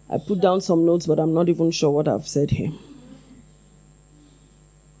 I put down some notes, but I'm not even sure what I've said here.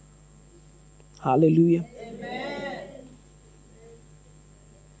 Hallelujah. Amen.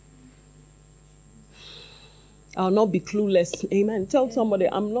 I'll not be clueless. Amen. Tell somebody,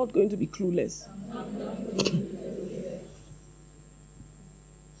 I'm not going to be clueless.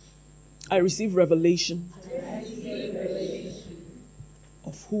 I receive revelation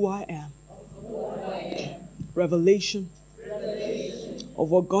of who I am. Revelation of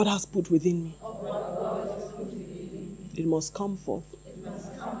what God has put within me. It must come forth.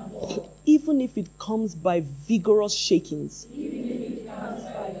 Even if it comes by vigorous shakings.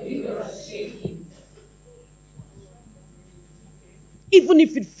 Even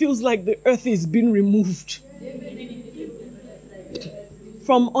if it feels like the earth is being removed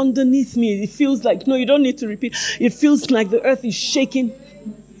from underneath me. It feels like, no, you don't need to repeat. It feels like the earth is shaking,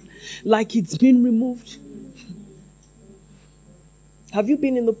 like it's been removed. Have you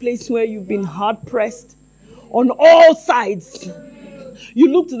been in the place where you've been hard pressed on all sides? You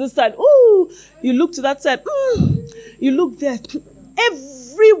look to this side, ooh, you look to that side, you look there.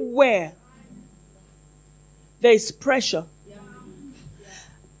 Everywhere there is pressure.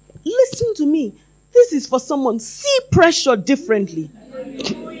 Listen to me. This is for someone. See pressure differently.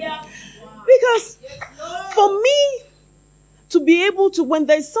 Because for me to be able to, when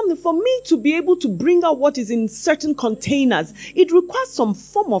there's something, for me to be able to bring out what is in certain containers, it requires some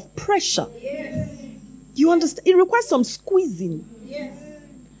form of pressure. You understand? It requires some squeezing.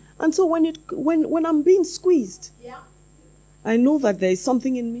 And so when I'm being squeezed, I know that there is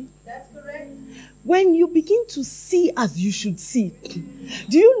something in me. That's correct. When you begin to see as you should see,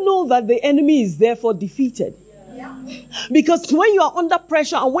 do you know that the enemy is therefore defeated? Because when you are under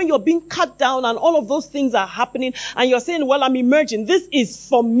pressure and when you're being cut down and all of those things are happening and you're saying, well, I'm emerging. This is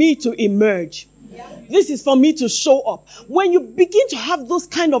for me to emerge. This is for me to show up. When you begin to have those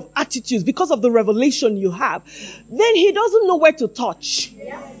kind of attitudes because of the revelation you have, then he doesn't know where to touch.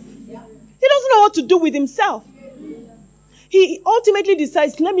 He doesn't know what to do with himself. He ultimately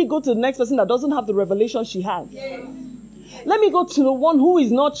decides, let me go to the next person that doesn't have the revelation she has. Let me go to the one who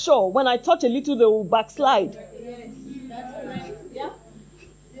is not sure. When I touch a little, they will backslide.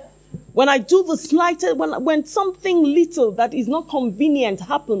 When I do the slightest, when something little that is not convenient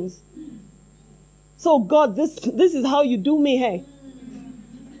happens. So God, this is how you do me, hey.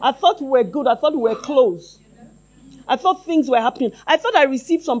 I thought we were good. I thought we were close. I thought things were happening. I thought I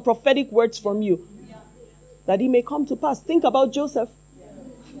received some prophetic words from you. That it may come to pass. Think about Joseph.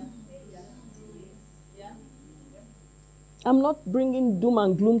 I'm not bringing doom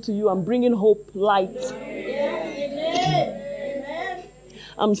and gloom to you. I'm bringing hope, light. Amen.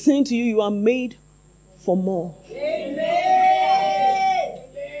 I'm saying to you, you are made for more. Amen.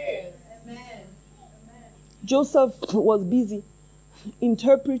 Joseph was busy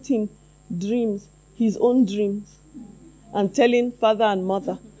interpreting dreams, his own dreams, and telling father and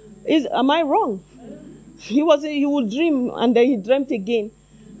mother. Am I wrong? He would dream and then he dreamt again.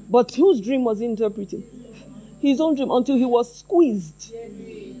 But whose dream was he interpreting? His own dream, until he was squeezed.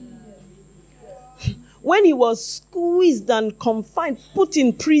 When he was squeezed and confined, put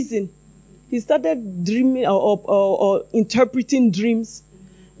in prison, he started dreaming or interpreting dreams.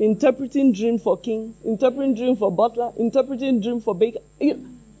 Interpreting dream for kings, interpreting dream for butler, interpreting dream for baker. His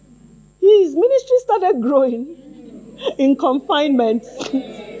ministry started growing in confinement.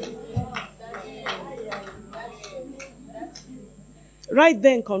 Right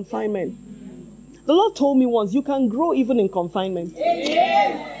there in confinement. The Lord told me once, you can grow even in confinement.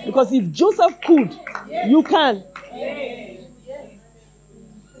 Because if Joseph could, you can.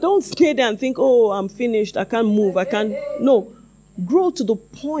 Don't stay there and think, oh, I'm finished, I can't move, I can't. No. Grow to the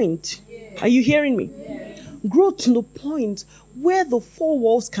point. Are you hearing me? Grow to the point where the four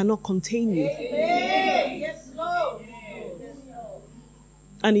walls cannot contain you. Yes, Lord.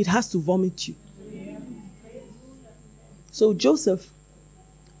 And it has to vomit you. So Joseph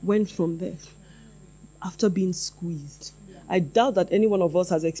went from there after being squeezed. I doubt that any one of us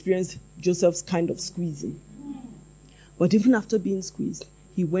has experienced Joseph's kind of squeezing. But even after being squeezed,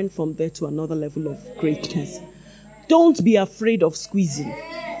 he went from there to another level of greatness. Don't be afraid of squeezing.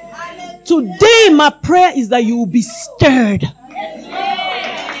 Today, my prayer is that you will be stirred.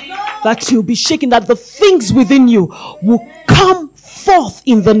 That you'll be shaken. That the things within you will come forth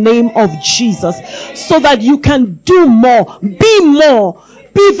in the name of Jesus. so that you can do more, be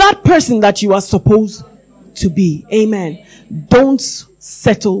that person that you are supposed to be. Amen. Don't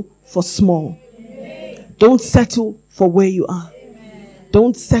settle for small. Don't settle for where you are.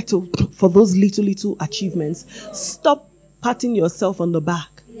 Don't settle for those little achievements. Stop patting yourself on the back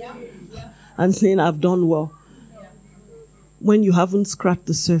and saying, I've done well, when you haven't scratched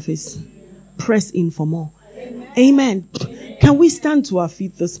the surface. Press in for more. Amen. Can we stand to our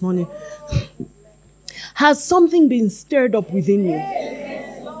feet this morning? Has something been stirred up within you?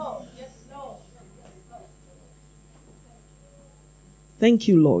 Thank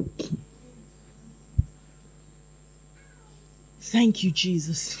you, Lord. Thank you,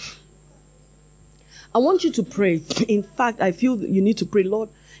 Jesus. I want you to pray. In fact, I feel that you need to pray, Lord,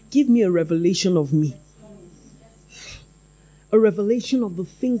 give me a revelation of me. A revelation of the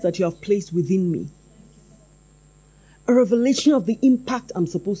things that you have placed within me. A revelation of the impact I'm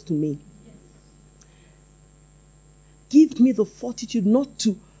supposed to make. Give me the fortitude not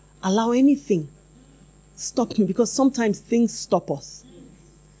to allow anything stop me, because sometimes things stop us.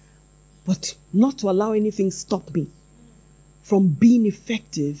 But not to allow anything stop me from being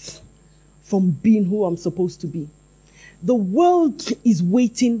effective, from being who I'm supposed to be. The world is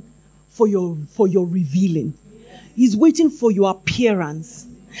waiting for your revealing. He's waiting for your appearance.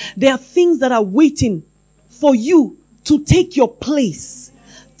 There are things that are waiting for you to take your place,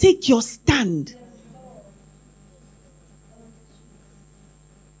 take your stand.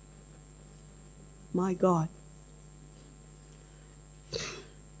 My God.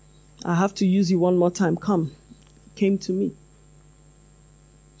 I have to use you one more time. Come. Came to me.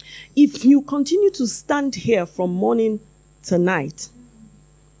 If you continue to stand here from morning to night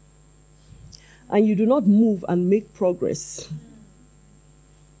and you do not move and make progress,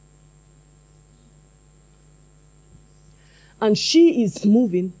 and she is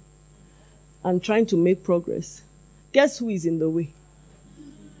moving and trying to make progress, guess who is in the way?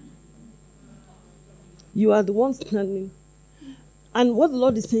 You are the one standing. And what the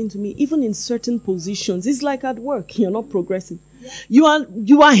Lord is saying to me, even in certain positions, it's like at work, you're not progressing. You are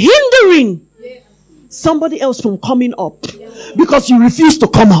hindering somebody else from coming up because you refuse to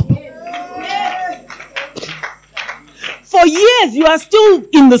come up. For years, you are still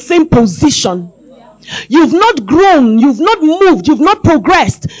in the same position. You've not grown, you've not moved, you've not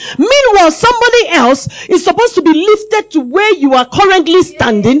progressed. Meanwhile, somebody else is supposed to be lifted to where you are currently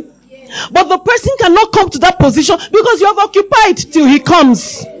standing. But the person cannot come to that position because you have occupied till he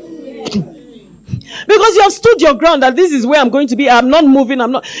comes. Because you have stood your ground that this is where I'm going to be. I'm not moving.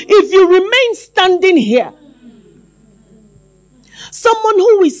 If you remain standing here, someone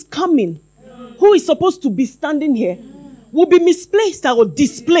who is coming, who is supposed to be standing here, will be misplaced or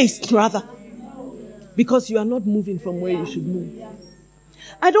displaced rather. Because you are not moving from where you should move.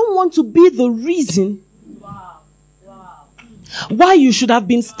 I don't want to be the reason why you should have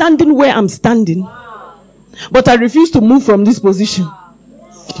been standing where I'm standing, but I refuse to move from this position.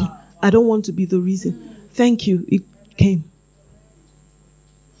 I don't want to be the reason. Thank you. It came.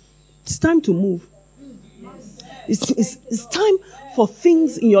 It's time to move. It's time for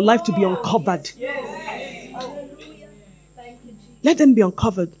things in your life to be uncovered. Let them be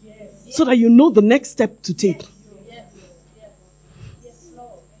uncovered so that you know the next step to take.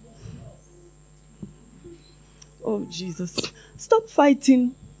 Oh, Jesus. Stop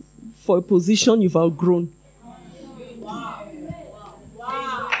fighting for a position you've outgrown.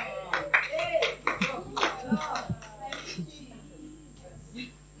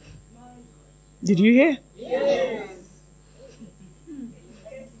 Did you hear? Yes.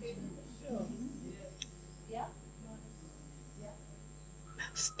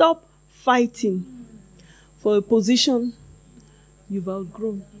 Stop fighting for a position you've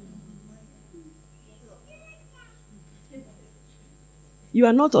outgrown. You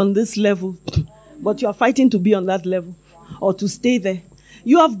are not on this level, but you are fighting to be on that level or to stay there.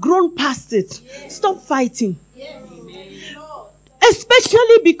 You have grown past it. Stop fighting.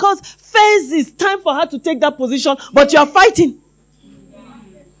 Especially because first it's time for her to take that position, but you are fighting.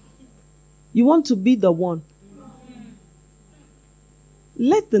 You want to be the one.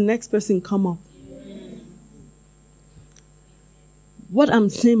 Let the next person come up. What I'm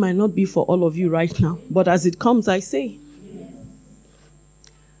saying might not be for all of you right now, but as it comes, I say.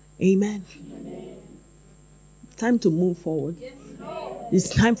 Amen. Time to move forward. It's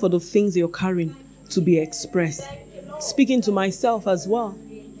time for the things you're carrying to be expressed. Speaking to myself as well.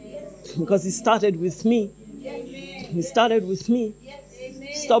 Because it started with me. It started with me.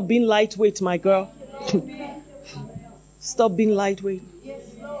 Stop being lightweight, my girl. Stop being lightweight.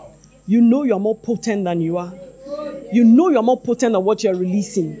 You know you're more potent than you are. You know you're more potent than what you're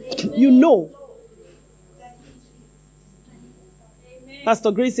releasing. You know.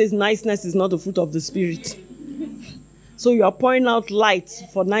 Pastor Grace says niceness is not the fruit of the Spirit. So you are pouring out light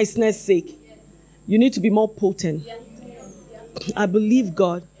for niceness' sake. You need to be more potent. I believe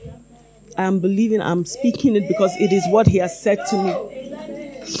God. I am believing, I'm speaking it because it is what He has said to me.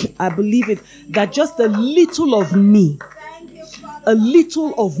 I believe it, that just a little of me, a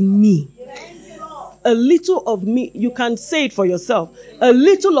little of me, a little of me, you can say it for yourself, a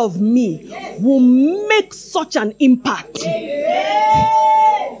little of me will make such an impact.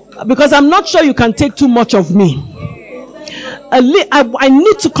 Because I'm not sure you can take too much of me. I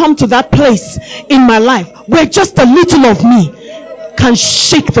need to come to that place in my life where just a little of me can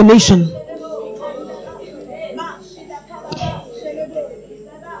shake the nation.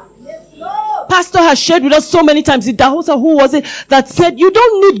 Pastor has shared with us so many times, Idahosa, who was it, that said, you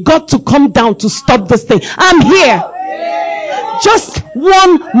don't need God to come down to stop this thing. I'm here. Just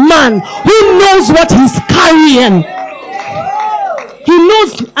one man who knows what he's carrying. He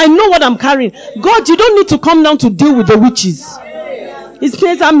knows, I know what I'm carrying. God, you don't need to come down to deal with the witches. He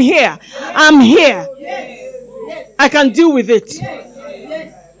says, I'm here. I'm here. I can deal with it.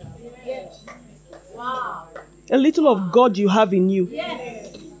 A little of God you have in you.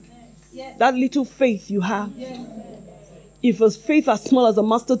 That little faith you have. If a faith as small as a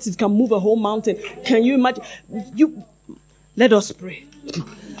mustard seed can move a whole mountain, can you imagine? Let us pray.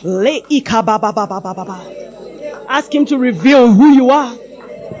 Ask Him to reveal who you are.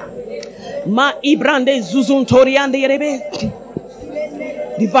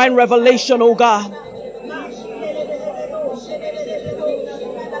 Divine revelation, oh God.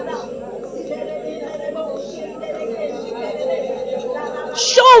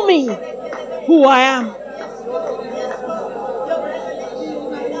 Show me who I am.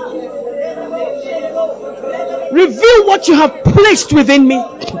 Reveal what you have placed within me.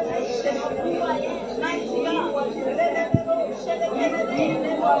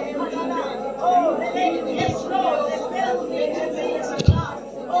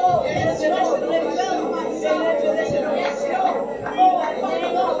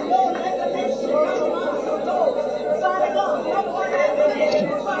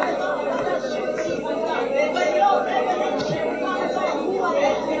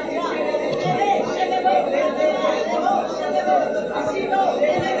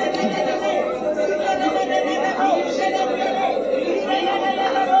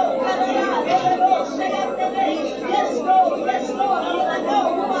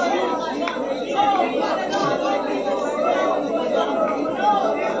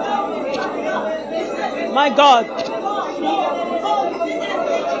 My God.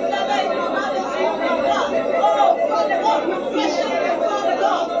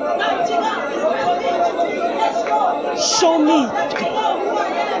 Show me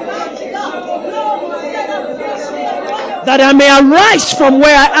that I may arise from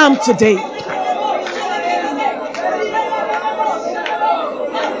where I am today.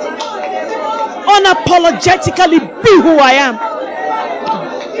 Unapologetically be who I am.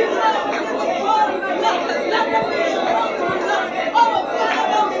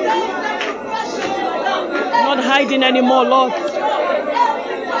 Not hiding anymore, Lord.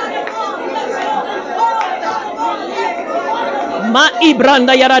 Ma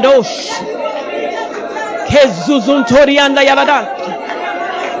ibranda yaradosh. Kezuzuntorianda yarada.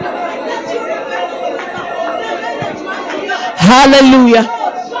 Hallelujah.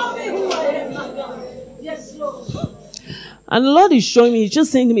 And the Lord is showing me, He's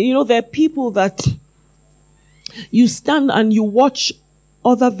just saying to me, there are people that you stand and you watch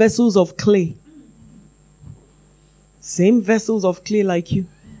other vessels of clay. Same vessels of clay like you.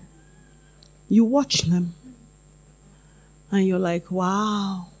 You watch them. And you're like,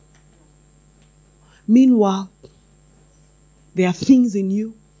 wow. Meanwhile, there are things in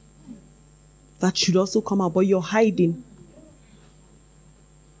you that should also come out, but you're hiding.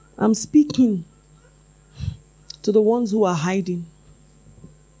 I'm speaking to the ones who are hiding.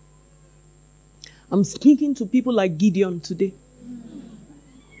 I'm speaking to people like Gideon today.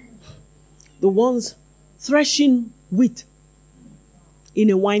 The ones threshing wheat in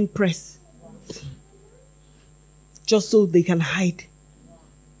a wine press. Just so they can hide.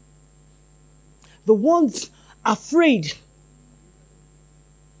 The ones afraid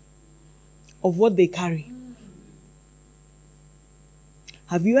of what they carry.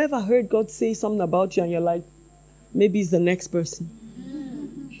 Have you ever heard God say something about you and you're like, maybe it's the next person?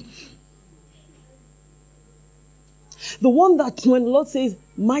 The one that when the Lord says,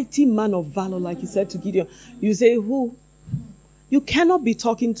 mighty man of valor, like He said to Gideon, you say, who? You cannot be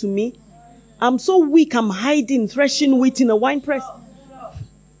talking to me. I'm so weak, I'm hiding, threshing wheat in a wine press.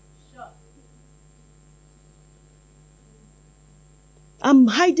 I'm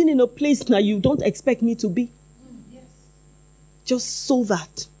hiding in a place now you don't expect me to be. Just so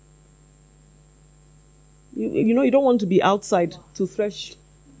that. You know, you don't want to be outside to thresh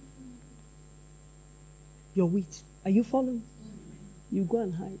your wheat. Are you following? You go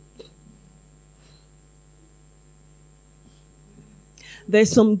and hide.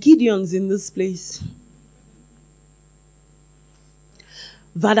 There's some Gideons in this place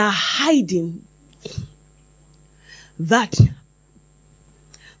that are hiding, that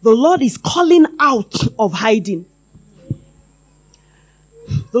the Lord is calling out of hiding.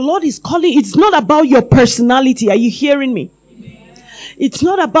 The Lord is calling. It's not about your personality. Are you hearing me? It's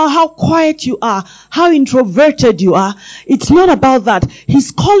not about how quiet you are, how introverted you are. It's not about that.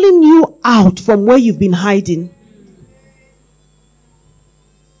 He's calling you out from where you've been hiding.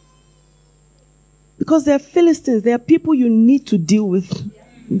 Because there are Philistines, there are people you need to deal with,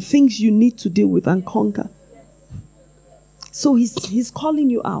 things you need to deal with and conquer. So he's calling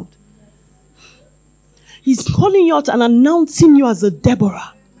you out. He's calling you out and announcing you as a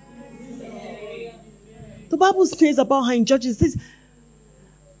Deborah. The Bible says about her in Judges, says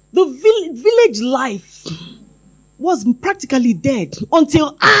the village life was practically dead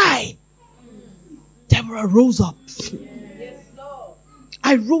until Deborah, rose up.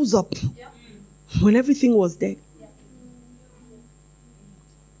 I rose up when everything was dead.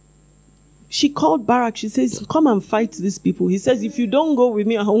 She called Barak. She says, come and fight these people. He says, if you don't go with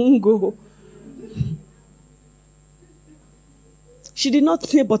me, I won't go. She did not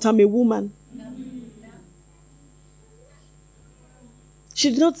say, but I'm a woman. She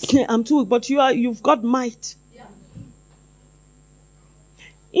did not say, I'm too weak, but you've got might.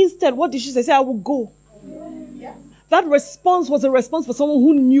 Instead, what did she say? Say, I will go. That response was a response for someone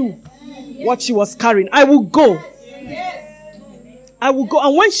who knew what she was carrying. I will go. I will go.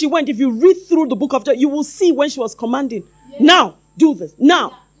 And when she went, if you read through the book of Judges, you will see when she was commanding. Now, do this.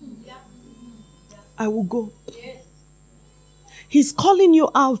 Now. I will go. He's calling you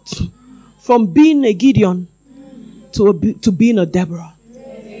out from being a Gideon to being a Deborah.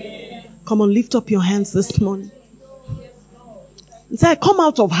 Come on, lift up your hands this morning. And say, I come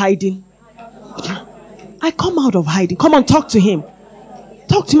out of hiding. I come out of hiding. Come on, talk to him.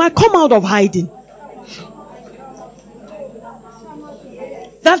 Talk to him. I come out of hiding.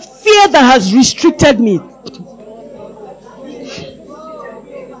 That fear that has restricted me.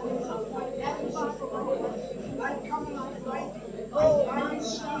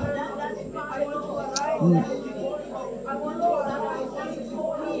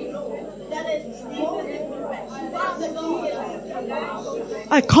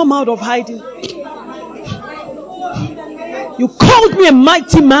 I come out of hiding. You called me a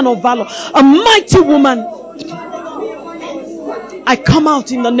mighty man of valor, a mighty woman. I come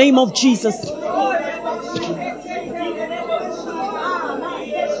out in the name of Jesus.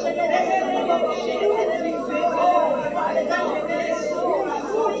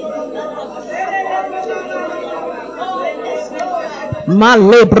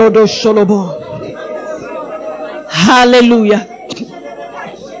 Malebrodo Sholobo. Hallelujah.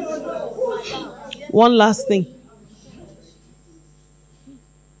 One last thing.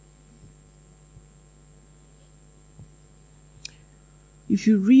 If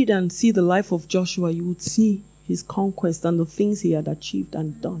you read and see the life of Joshua, you would see his conquest and the things he had achieved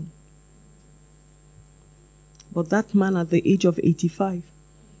and done. But that man at the age of 85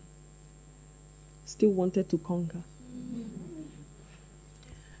 still wanted to conquer.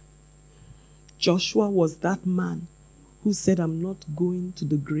 Joshua was that man who said, I'm not going to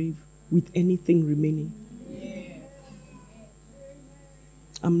the grave with anything remaining.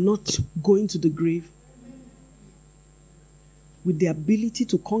 I'm not going to the grave with the ability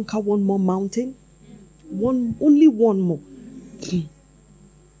to conquer one more mountain. Only one more.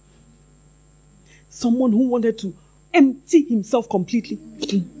 Someone who wanted to empty himself completely.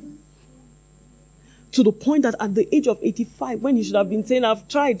 To the point that at the age of 85, when he should have been saying, I've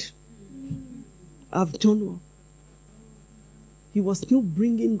tried, I've done well, he was still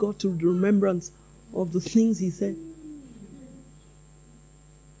bringing God to the remembrance of the things he said.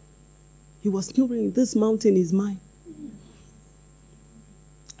 He was still bringing, this mountain is mine.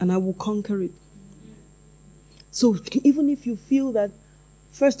 And I will conquer it. So even if you feel that,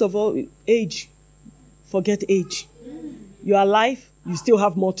 first of all, age, forget age. You are alive, you still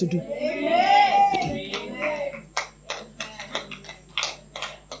have more to do.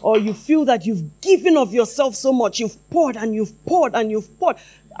 Or you feel that you've given of yourself so much, you've poured and you've poured and you've poured.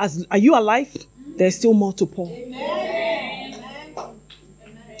 Are you alive? There's still more to pour.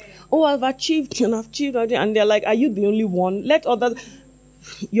 Oh, I've achieved and I've achieved. And they're like, are you the only one? Let others.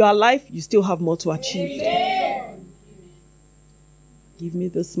 You're alive, you still have more to achieve. Give me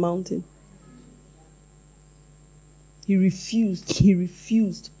this mountain. He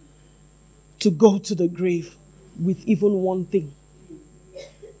refused to go to the grave with even one thing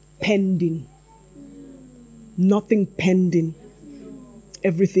pending. Nothing pending.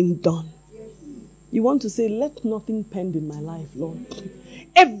 Everything done. You want to say, let nothing pend in my life, Lord.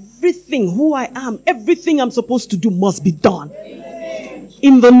 Everything, who I am, everything I'm supposed to do must be done.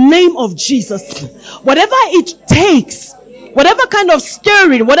 In the name of Jesus. Whatever it takes, whatever kind of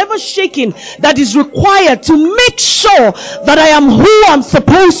stirring, whatever shaking that is required to make sure that I am who I'm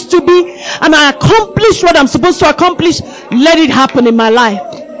supposed to be and I accomplish what I'm supposed to accomplish, let it happen in my life.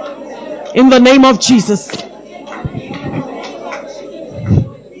 In the name of Jesus.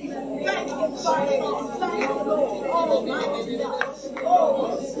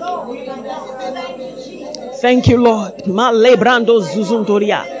 Thank you, Lord. Male brando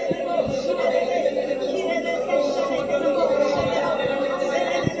zuzuntoria.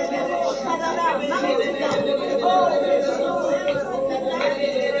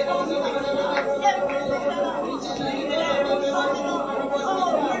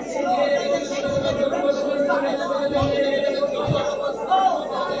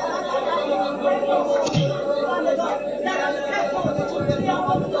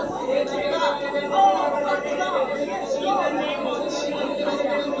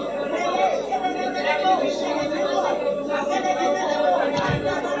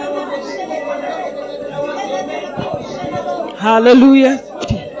 Hallelujah.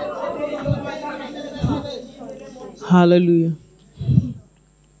 Hallelujah.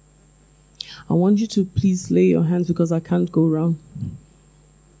 I want you to please lay your hands, because I can't go around.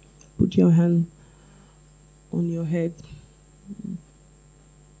 Put your hand on your head.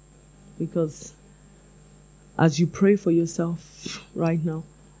 Because as you pray for yourself right now,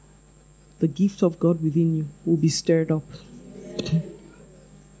 the gift of God within you will be stirred up.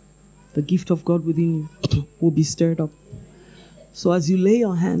 The gift of God within you will be stirred up. So as you lay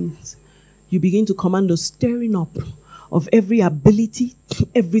your hands, you begin to command a stirring up of every ability,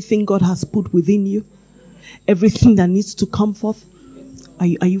 everything God has put within you, everything that needs to come forth.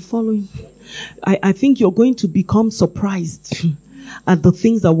 Are you following? I think you're going to become surprised at the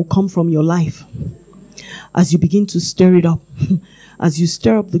things that will come from your life as you begin to stir it up. As you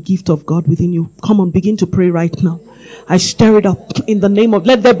stir up the gift of God within you. Come on, begin to pray right now. I stir it up in the name of,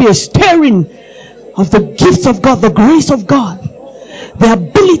 let there be a stirring of the gifts of God, the grace of God, the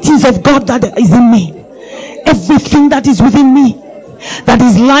abilities of God that is in me. Everything that is within me that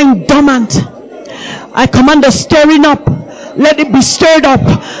is lying dormant, I command a stirring up. Let it be stirred up.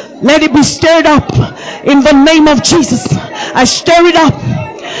 Let it be stirred up in the name of Jesus. I stir it up.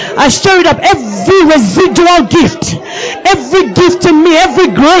 I stir it up. Every residual gift, every gift in me, every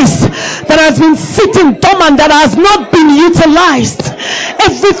grace that has been sitting dormant, that has not been utilized,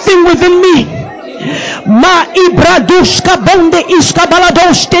 everything within me. Ma ibradushka bonde ishka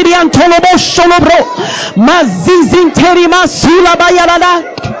baladosh terian tolobo sholobro ma zizinterima sula bayalada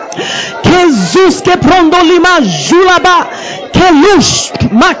kezus ke prondo lima julaba kelush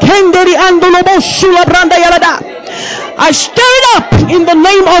makenderi andolobo shula branda yalada. I stir it up in the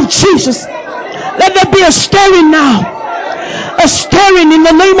name of Jesus. Let there be a stirring now, a stirring in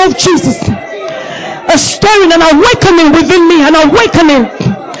the name of Jesus, a stirring, an awakening within me, an awakening.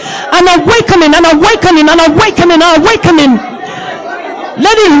 An awakening, an awakening, an awakening, an awakening.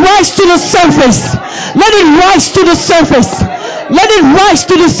 Let it rise to the surface. Let it rise to the surface. Let it rise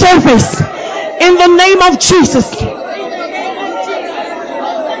to the surface. In the name of Jesus.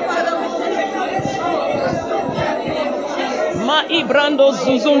 Ma ibrando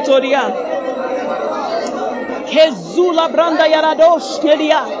zuzuntoria. Kezula branda yaradosh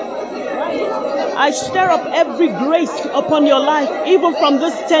kedia. I stir up every grace upon your life, even from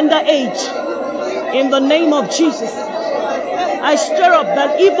this tender age. In the name of Jesus. I stir up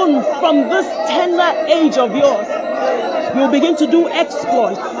that even from this tender age of yours, you'll begin to do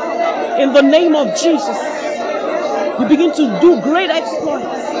exploits. In the name of Jesus. You begin to do great exploits.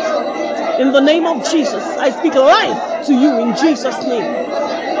 In the name of Jesus. I speak life to you in Jesus' name.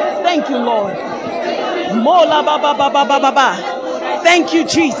 Thank you, Lord. Mola baba baba baba baba. Thank you,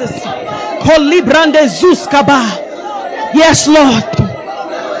 Jesus. Yes, Lord.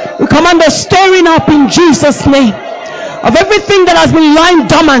 We command a stirring up in Jesus' name of everything that has been lying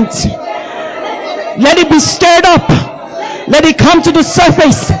dormant. Let it be stirred up. Let it come to the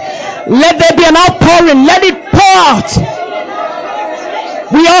surface. Let there be an outpouring. Let it pour out.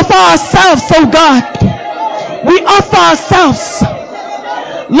 We offer ourselves, oh God. We offer ourselves,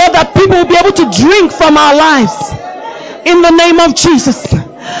 Lord, that people will be able to drink from our lives. In the name of Jesus.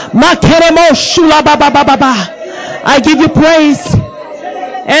 I give you praise.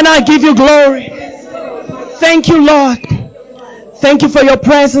 And I give you glory. Thank you, Lord. Thank you for your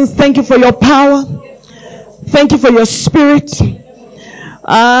presence. Thank you for your power. Thank you for your spirit.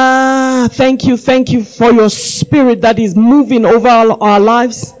 Thank you for your spirit that is moving over our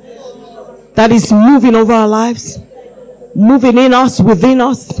lives. That is moving over our lives. Moving in us, within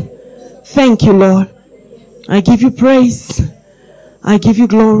us. Thank you, Lord. I give you praise. I give you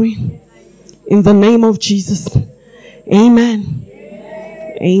glory. In the name of Jesus. Amen.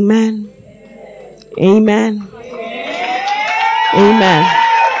 Amen. Amen. Amen.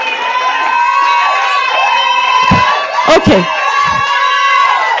 Okay.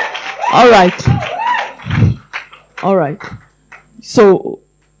 All right. So,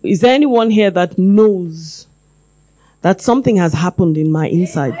 is there anyone here that knows that something has happened in my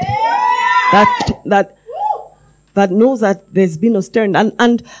inside? That knows that there's been a stirring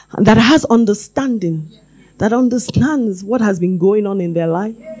and that has understanding, that understands what has been going on in their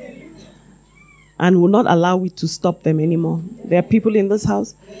life and will not allow it to stop them anymore. There are people in this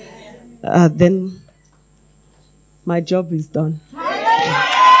house. Then my job is done.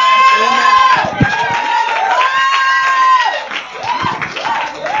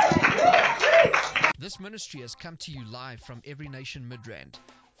 This ministry has come to you live from Every Nation Midrand.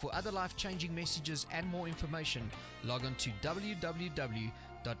 For other life-changing messages and more information, log on to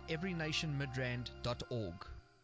www.everynationmidrand.org.